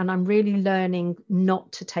seriously, and I'm really learning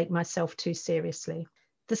not to take myself too seriously.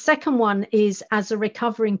 The second one is, as a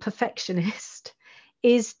recovering perfectionist,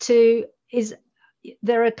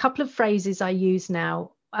 there are a couple of phrases I use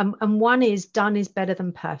now, and one is done is better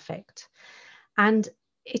than perfect. And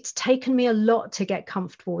it's taken me a lot to get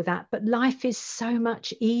comfortable with that, but life is so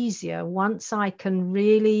much easier once I can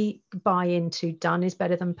really buy into done is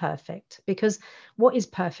better than perfect, because what is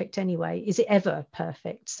perfect anyway? Is it ever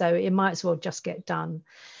perfect? So it might as well just get done.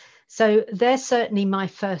 So they're certainly my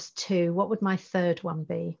first 2. What would my third one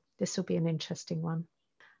be? This will be an interesting one.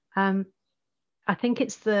 I think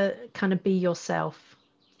it's the kind of be yourself.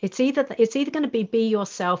 It's either going to be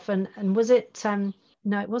yourself, and was it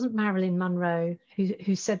no, it wasn't Marilyn Monroe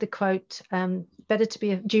who said the quote, better to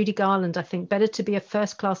be Judy Garland, I think, better to be a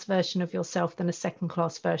first-class version of yourself than a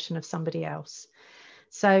second-class version of somebody else.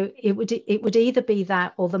 So it would either be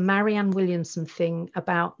that, or the Marianne Williamson thing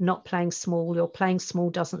about not playing small. Your playing small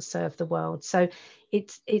doesn't serve the world. So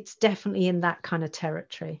it's definitely in that kind of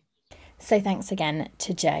territory. So thanks again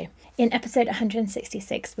to Joe. In episode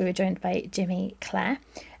 166, we were joined by Jimmy Clare.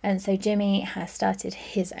 And so Jimmy has started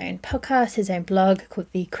his own podcast, his own blog called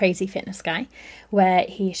The Crazy Fitness Guy, where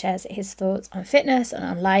he shares his thoughts on fitness and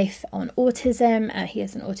on life, on autism. He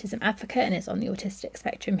is an autism advocate and is on the autistic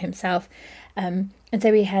spectrum himself. And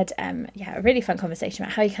so we had a really fun conversation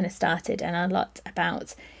about how he kind of started, and a lot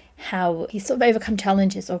about how he sort of overcome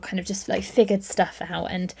challenges or kind of just like figured stuff out,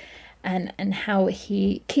 and how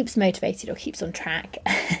he keeps motivated or keeps on track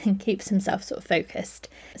and keeps himself sort of focused.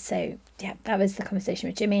 So yeah, that was the conversation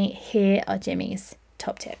with Jimmy. Here are Jimmy's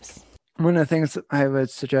top tips. One of the things I would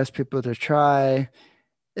suggest people to try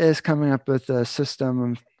is coming up with a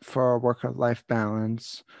system for work-life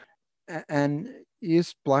balance, and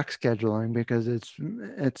use block scheduling, because it's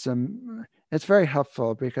very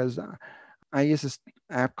helpful, because I use this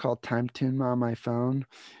app called TimeTune on my phone,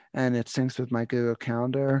 and it syncs with my Google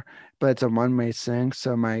Calendar, but it's a one-way sync.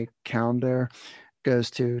 So my calendar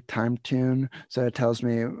goes to TimeTune, so it tells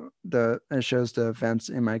me it shows the events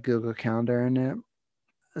in my Google Calendar in it.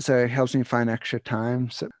 So it helps me find extra time.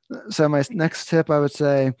 So my next tip, I would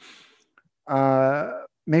say,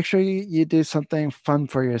 make sure you do something fun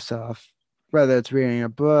for yourself, whether it's reading a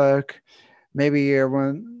book. Maybe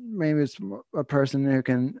it's a person who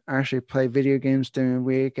can actually play video games during the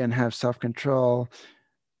week and have self-control.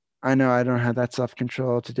 I know I don't have that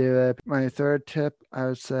self-control to do it. My third tip, I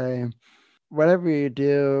would say, whatever you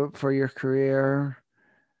do for your career,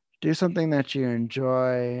 do something that you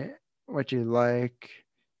enjoy, what you like.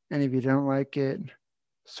 And if you don't like it,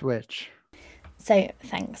 switch. So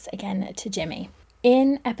thanks again to Jimmy.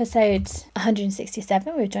 In episode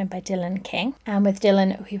 167, we were joined by Dylan King. And with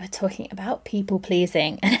Dylan, we were talking about people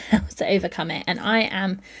pleasing and how to overcome it. And I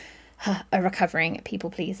am a recovering people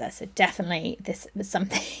pleaser, so definitely this was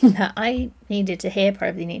something that I needed to hear,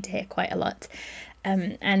 probably need to hear quite a lot.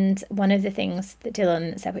 And one of the things that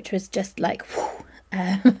Dylan said, which was just like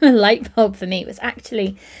a light bulb for me, was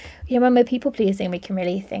actually, when we're people pleasing, we can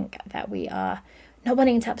really think that we are not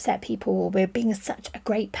wanting to upset people, or we're being such a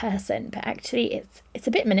great person, but actually it's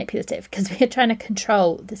a bit manipulative because we're trying to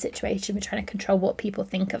control the situation. We're trying to control what people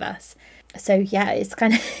think of us. So yeah, it's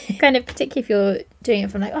kind of particularly if you're doing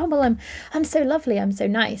it from like, oh well, I'm so lovely, I'm so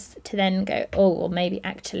nice, to then go, oh well, maybe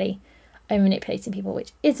actually I'm manipulating people,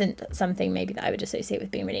 which isn't something maybe that I would associate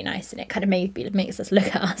with being really nice, and it kind of maybe makes us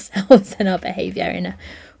look at ourselves and our behaviour in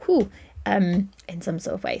some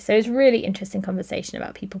sort of way. So it's a really interesting conversation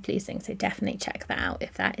about people pleasing. So definitely check that out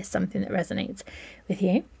if that is something that resonates with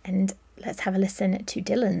you. And let's have a listen to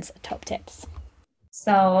Dylan's top tips.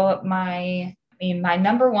 So my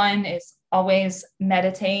number one is always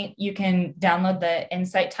meditate. You can download the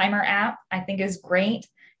Insight Timer app, I think is great.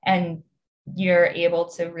 And you're able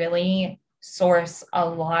to really source a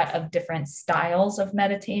lot of different styles of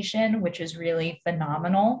meditation, which is really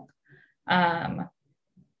phenomenal.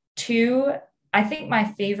 Two, I think my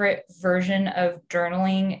favorite version of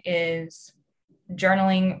journaling is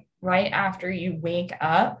journaling right after you wake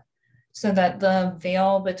up, so that the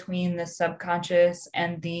veil between the subconscious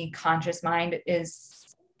and the conscious mind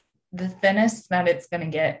is the thinnest that it's going to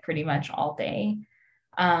get pretty much all day.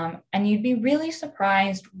 And you'd be really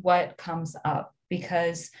surprised what comes up,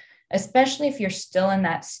 because especially if you're still in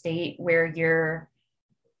that state where you're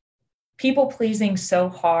people pleasing so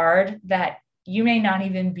hard that you may not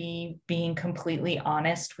even be being completely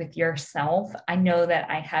honest with yourself. I know that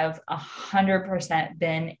I have 100%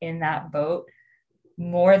 been in that boat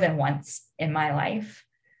more than once in my life.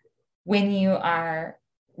 When you are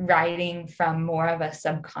writing from more of a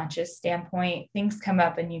subconscious standpoint, things come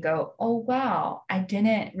up and you go, oh, wow, I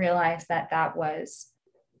didn't realize that was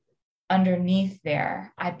underneath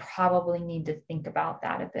there. I probably need to think about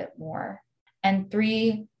that a bit more. And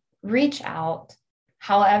three, reach out.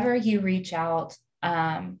 However you reach out,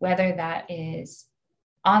 whether that is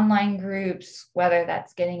online groups, whether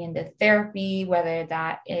that's getting into therapy, whether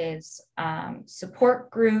that is support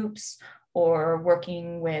groups, or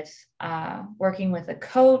working with a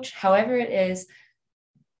coach, however it is,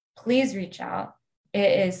 please reach out.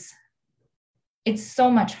 It's so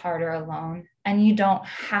much harder alone, and you don't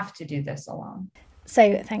have to do this alone.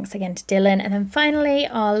 So thanks again to Dylan. And then finally,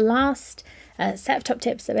 our last set of top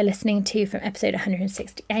tips that we're listening to from episode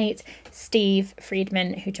 168, Steve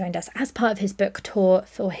Friedman, who joined us as part of his book tour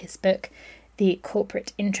for his book, The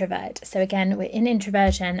Corporate Introvert. So again, we're in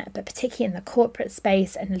introversion, but particularly in the corporate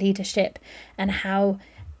space and leadership, and how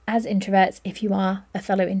as introverts, if you are a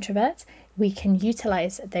fellow introvert, we can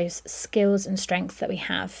utilize those skills and strengths that we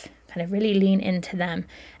have, kind of really lean into them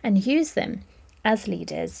and use them as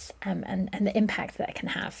leaders, and the impact that can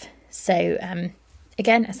have. So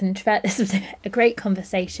again, as an introvert, this was a great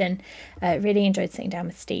conversation. Really enjoyed sitting down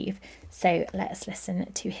with Steve. So let us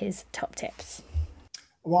listen to his top tips.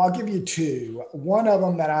 Well, I'll give you two. One of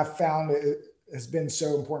them that I've found has been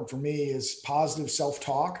so important for me is positive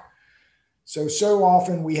self-talk. So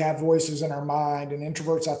often we have voices in our mind, and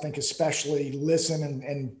introverts, I think, especially listen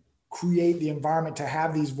and create the environment to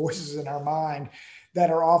have these voices in our mind that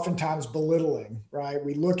are oftentimes belittling, right?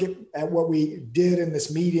 We look at what we did in this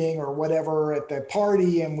meeting or whatever at the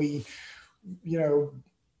party, and we,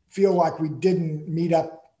 feel like we didn't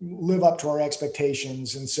live up to our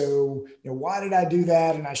expectations. And so, why did I do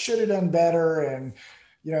that? And I should have done better. And,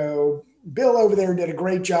 Bill over there did a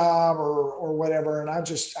great job or whatever. And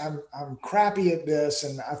I'm crappy at this.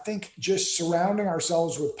 And I think just surrounding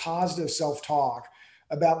ourselves with positive self-talk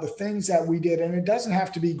about the things that we did. And it doesn't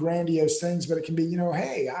have to be grandiose things, but it can be,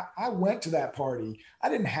 hey, I went to that party. I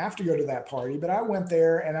didn't have to go to that party, but I went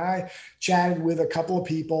there and I chatted with a couple of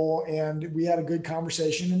people and we had a good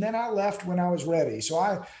conversation. And then I left when I was ready. So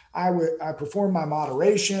I performed my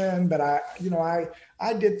moderation, but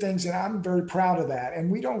I did things, and I'm very proud of that.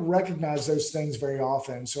 And we don't recognize those things very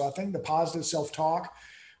often. So I think the positive self-talk,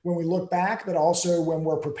 when we look back, but also when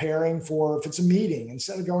we're preparing for, if it's a meeting,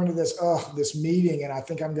 instead of going to this meeting and I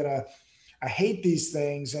think I hate these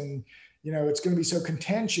things and, it's going to be so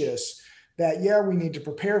contentious, that, we need to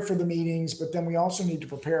prepare for the meetings, but then we also need to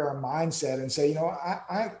prepare our mindset and say,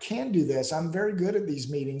 I can do this. I'm very good at these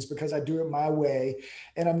meetings because I do it my way,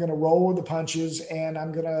 and I'm going to roll with the punches, and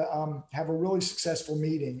I'm going to have a really successful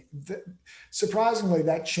meeting. Surprisingly,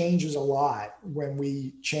 that changes a lot when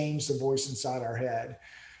we change the voice inside our head.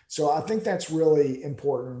 So I think that's really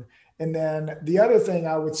important. And then the other thing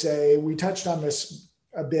I would say, we touched on this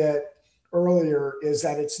a bit earlier, is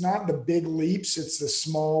that it's not the big leaps, it's the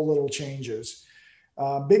small little changes.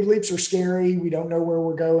 Big leaps are scary. We don't know where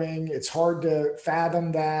we're going. It's hard to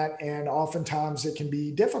fathom that. And oftentimes it can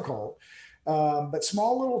be difficult. But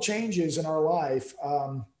small little changes in our life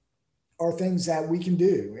are things that we can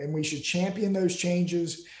do. And we should champion those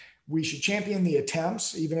changes. we should champion the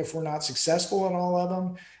attempts, even if we're not successful in all of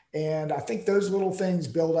them. And I think those little things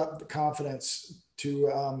build up the confidence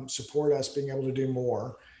to support us being able to do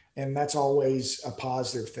more. And that's always a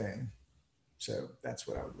positive thing. So that's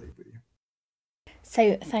what I would leave with you.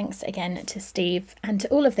 So thanks again to Steve and to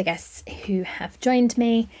all of the guests who have joined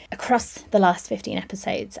me across the last 15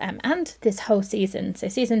 episodes and this whole season. So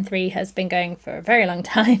season 3 has been going for a very long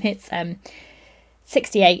time. It's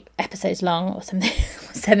 68 episodes long or something,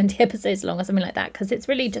 70 episodes long or something like that, because it's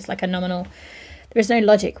really just like a nominal. There is no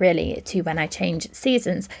logic really to when I change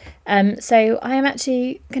seasons. So I am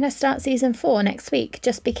actually going to start season 4 next week,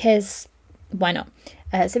 just because why not?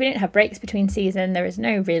 So we don't have breaks between season. There is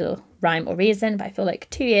no real rhyme or reason, but I feel like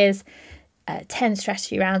 2 years, 10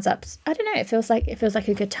 strategy roundups. I don't know. It feels like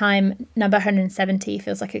a good time. Number 170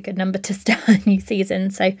 feels like a good number to start a new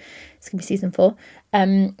season. So it's gonna be season 4.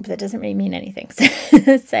 But that doesn't really mean anything.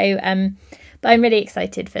 But I'm really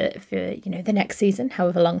excited for the next season,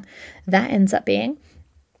 however long that ends up being,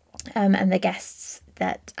 and the guests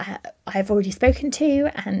that I've already spoken to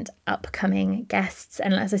and upcoming guests.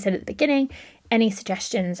 And as I said at the beginning, any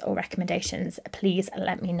suggestions or recommendations, please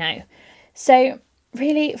let me know. So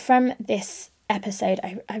really from this episode,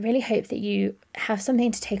 I really hope that you have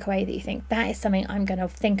something to take away that you think that is something I'm going to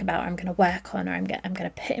think about, or I'm going to work on, or I'm going to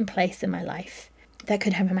put in place in my life that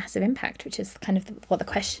could have a massive impact, which is kind of what the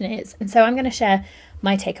question is. And so I'm going to share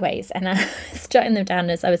my takeaways, and I was jotting them down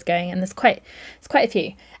as I was going, and there's quite a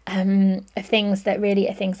few of things that really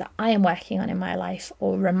are things that I am working on in my life,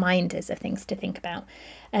 or reminders of things to think about.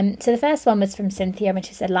 So the first one was from Cynthia when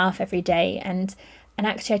she said laugh every day, and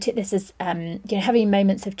actually I took this as having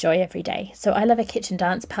moments of joy every day. So I love a kitchen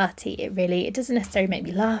dance party. It doesn't necessarily make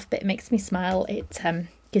me laugh, but it makes me smile. It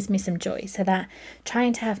gives me some joy. So that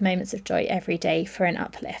trying to have moments of joy every day for an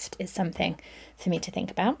uplift is something for me to think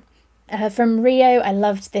about. From Rio, I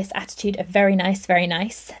loved this attitude of very nice, very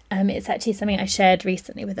nice. It's actually something I shared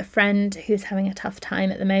recently with a friend who's having a tough time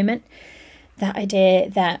at the moment. That idea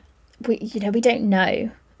that we don't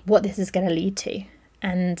know what this is going to lead to.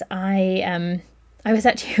 And I was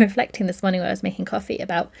actually reflecting this morning when I was making coffee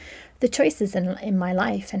about the choices in my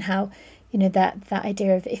life, and how that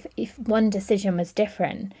idea of if one decision was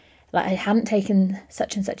different, like I hadn't taken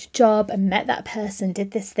such and such a job and met that person,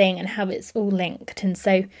 did this thing, and how it's all linked. And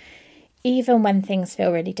so even when things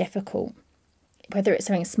feel really difficult, whether it's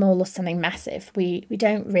something small or something massive, we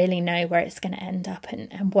don't really know where it's going to end up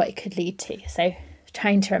and what it could lead to. So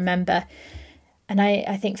trying to remember, and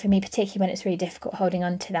I think for me, particularly when it's really difficult, holding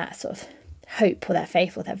on to that sort of hope or that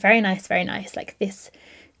faith or that very nice, like this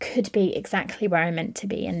could be exactly where I'm meant to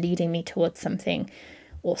be and leading me towards something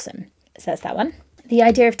awesome. So that's that one. The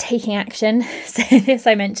idea of taking action. So this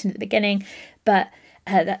I mentioned at the beginning, but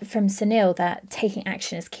that from Sunil, that taking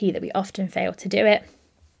action is key, that we often fail to do it.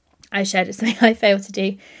 I shared it's something I fail to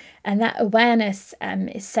do. And that awareness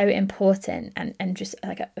is so important, and just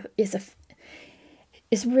like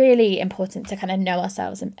it's really important to kind of know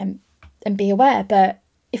ourselves and be aware. But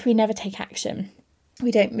if we never take action,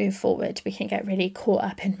 we don't move forward. We can get really caught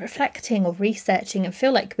up in reflecting or researching and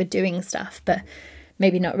feel like we're doing stuff, but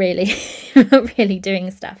maybe not really, not really doing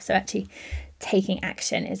stuff. So actually taking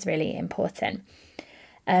action is really important.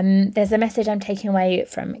 There's a message I'm taking away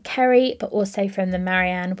from Kerry, but also from the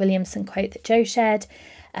Marianne Williamson quote that Joe shared.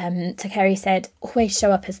 So Kerry said, always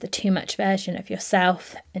show up as the too much version of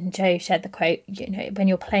yourself. And Joe shared the quote, when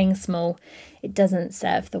you're playing small, it doesn't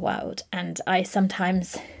serve the world. And I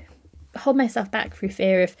sometimes hold myself back through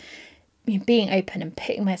fear of being open and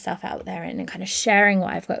putting myself out there and kind of sharing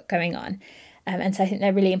what I've got going on. And so I think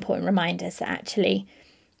they're really important reminders that actually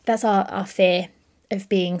that's our fear of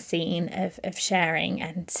being seen, of sharing,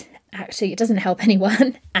 and actually it doesn't help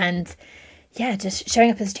anyone. And yeah, just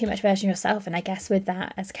showing up as too much version of yourself. And I guess with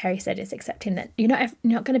that, as Kerry said, is accepting that you're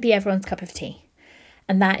not going to be everyone's cup of tea,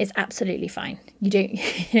 and that is absolutely fine. You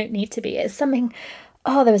don't need to be. It's something.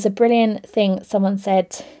 Oh, there was a brilliant thing someone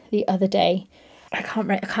said the other day. I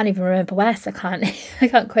can't even remember where, so I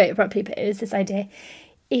can't quote it properly. But it was this idea: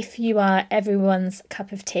 if you are everyone's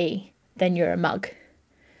cup of tea, then you're a mug.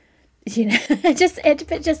 But just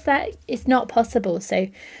that it's not possible. So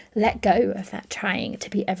let go of that trying to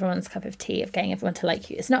be everyone's cup of tea, of getting everyone to like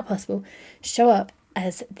you. It's not possible. Show up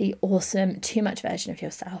as the awesome, too much version of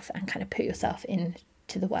yourself and kind of put yourself into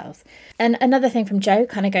the world. And another thing from Joe,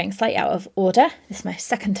 kind of going slightly out of order, this is my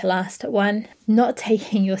second to last one, not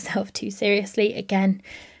taking yourself too seriously. Again,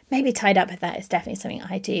 maybe tied up with that is definitely something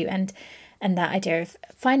I do. And that idea of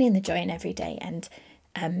finding the joy in every day and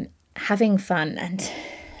having fun and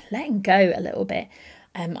letting go a little bit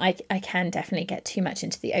I can definitely get too much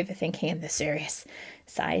into the overthinking and the serious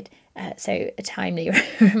side. So a timely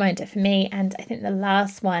reminder for me. And I think the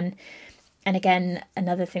last one, and again,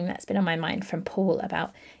 another thing that's been on my mind from Paul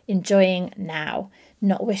about enjoying now,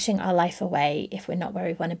 not wishing our life away if we're not where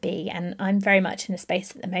we want to be. And I'm very much in a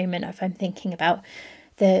space at the moment of I'm thinking about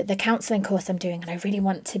the counselling course I'm doing, and I really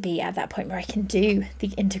want to be at that point where I can do the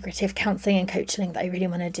integrative counselling and coaching that I really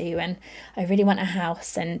want to do. And I really want a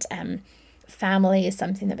house, and family is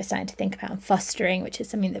something that we're starting to think about, and fostering, which is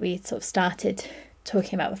something that we sort of started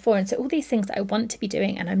talking about before. And so all these things that I want to be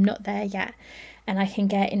doing, and I'm not there yet. And I can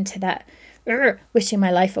get into that wishing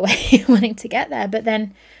my life away, wanting to get there, but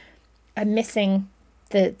then I'm missing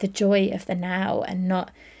the joy of the now and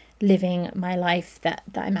not living my life that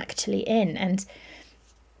I'm actually in. And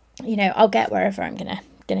you know, I'll get wherever I'm gonna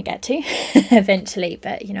get to eventually,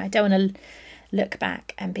 but you know, I don't want to look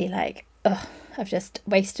back and be like, oh, I've just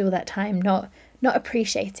wasted all that time not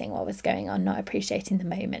appreciating what was going on, not appreciating the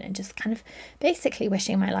moment, and just kind of basically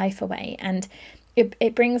wishing my life away. And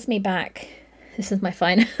it brings me back, this is my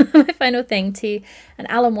final thing, to an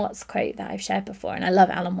Alan Watts quote that I've shared before. And I love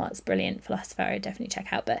Alan Watts, brilliant philosopher, I definitely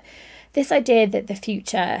check out. But this idea that the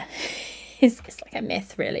future is like a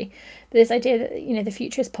myth, really. But this idea that, you know, the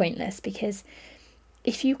future is pointless, because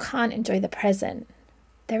if you can't enjoy the present,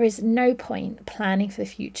 there is no point planning for the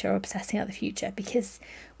future or obsessing about the future, because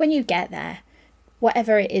when you get there,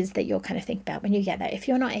 whatever it is that you're kind of thinking about, when you get there, if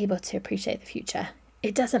you're not able to appreciate the future,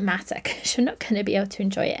 it doesn't matter, because you're not going to be able to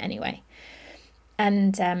enjoy it anyway.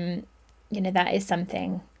 And, you know, that is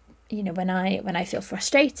something, you know, when I feel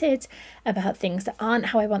frustrated about things that aren't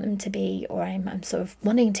how I want them to be, or I'm sort of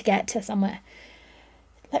wanting to get to somewhere,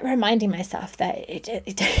 like reminding myself that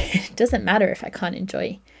it doesn't matter if I can't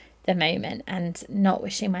enjoy the moment, and not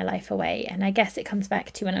wishing my life away. And I guess it comes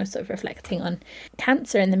back to when I was sort of reflecting on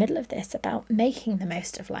cancer in the middle of this, about making the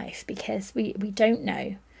most of life, because we don't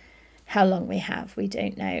know how long we have. We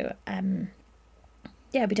don't know,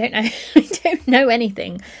 we don't know we don't know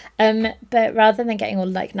anything. But rather than getting all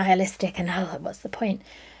like nihilistic and what's the point,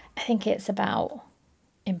 I think it's about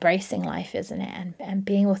embracing life, isn't it? And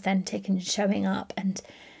being authentic and showing up and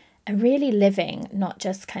really living, not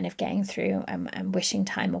just kind of getting through and wishing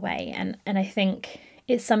time away. And I think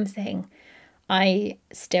it's something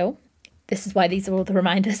this is why these are all the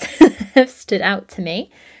reminders that have stood out to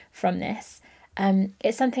me from this.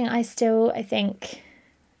 It's something I think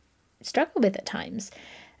struggle with at times.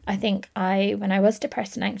 I think when I was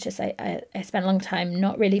depressed and anxious, I spent a long time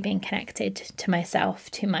not really being connected to myself,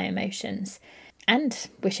 to my emotions, and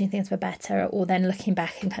wishing things were better, or then looking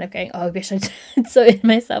back and kind of going, oh, I wish I'd sorted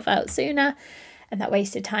myself out sooner, and that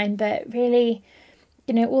wasted time. But really,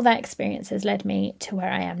 you know, all that experience has led me to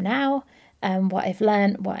where I am now, what I've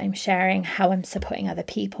learned, what I'm sharing, how I'm supporting other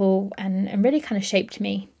people, and really kind of shaped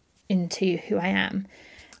me into who I am.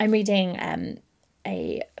 I'm reading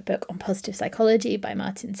a book on positive psychology by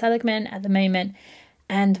Martin Seligman at the moment,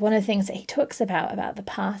 and one of the things that he talks about the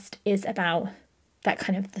past is about that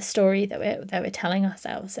kind of the story that we're telling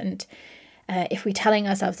ourselves. And if we're telling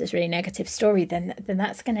ourselves this really negative story, then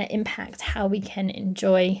that's going to impact how we can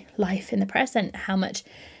enjoy life in the present, how much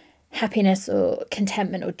happiness or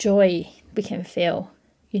contentment or joy we can feel,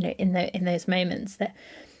 you know, in those moments that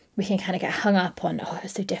we can kind of get hung up on, oh,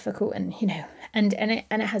 it's so difficult, and you know, and it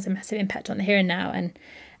has a massive impact on the here and now and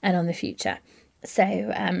on the future. So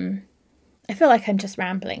I feel like I'm just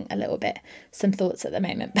rambling a little bit, some thoughts at the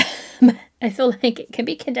moment, but I feel like it can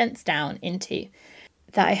be condensed down into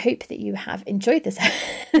that. I hope that you have enjoyed this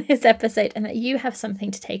episode, and that you have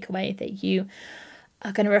something to take away, that you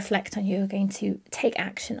are going to reflect on, you are going to take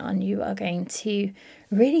action on, you are going to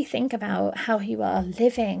really think about how you are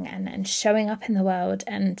living and showing up in the world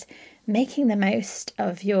and making the most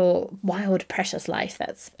of your wild, precious life.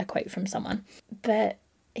 That's a quote from someone. But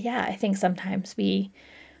yeah, I think sometimes we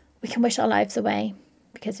can wish our lives away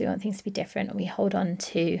because we want things to be different, and we hold on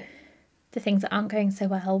to the things that aren't going so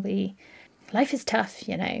well. Life is tough,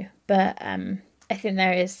 you know, but I think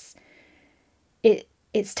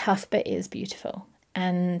it's tough, but it is beautiful.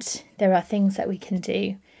 And there are things that we can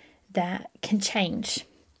do that can change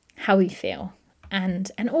how we feel,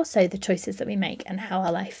 and also the choices that we make and how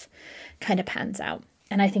our life kind of pans out.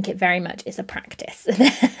 And I think it very much is a practice.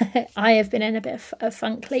 I have been in a bit of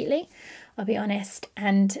funk lately, I'll be honest,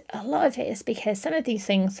 and a lot of it is because some of these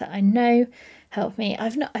things that I know help me,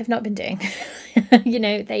 I've not been doing. You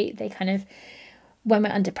know, they kind of, when we're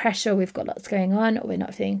under pressure, we've got lots going on, or we're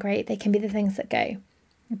not feeling great, they can be the things that go.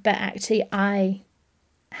 But actually, I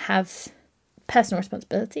have personal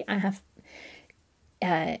responsibility. I have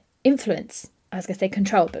influence I was going to say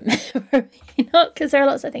control, but maybe not, because there are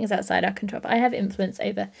lots of things outside our control. But I have influence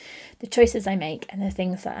over the choices I make and the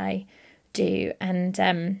things that I do. And,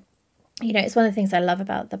 you know, it's one of the things I love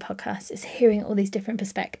about the podcast is hearing all these different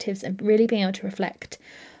perspectives and really being able to reflect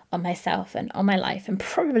on myself and on my life. And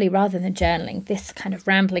probably rather than journaling, this kind of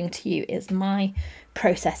rambling to you is my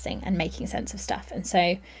processing and making sense of stuff. And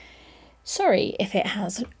so sorry if it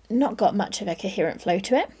has not got much of a coherent flow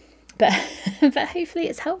to it. But hopefully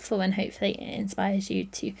it's helpful, and hopefully it inspires you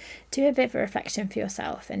to do a bit of a reflection for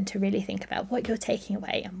yourself and to really think about what you're taking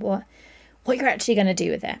away and what you're actually going to do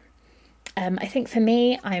with it. I think for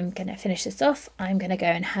me, I'm going to finish this off. I'm going to go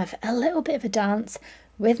and have a little bit of a dance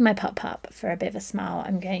with my pup for a bit of a smile.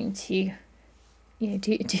 I'm going to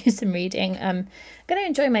do some reading. I'm going to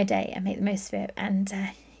enjoy my day and make the most of it, and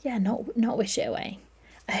not wish it away.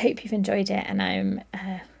 I hope you've enjoyed it, and I'm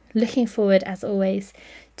looking forward, as always,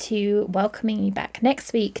 to welcoming you back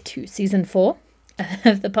next week to season 4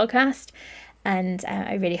 of the podcast. And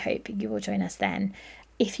I really hope you will join us then.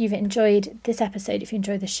 If you've enjoyed this episode, if you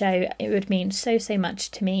enjoyed the show, it would mean so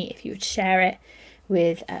much to me if you would share it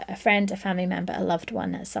with a friend, a family member, a loved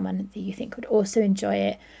one, someone that you think would also enjoy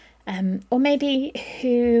it. Or maybe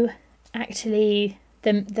who actually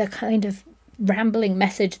the kind of rambling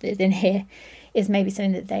message that's in here is maybe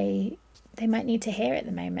something that they might need to hear at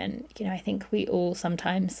the moment. You know, I think we all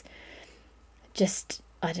sometimes just,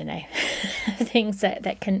 I don't know, things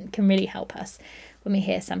that can really help us when we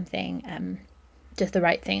hear something, just the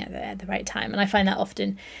right thing at the right time. And I find that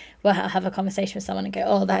often we'll have a conversation with someone and go,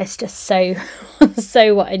 oh, that is just so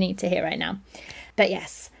what I need to hear right now. But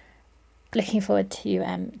yes, looking forward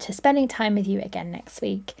to spending time with you again next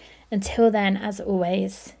week. Until then, as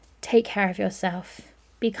always, take care of yourself,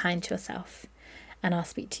 be kind to yourself, and I'll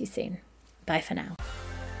speak to you soon. Bye for now.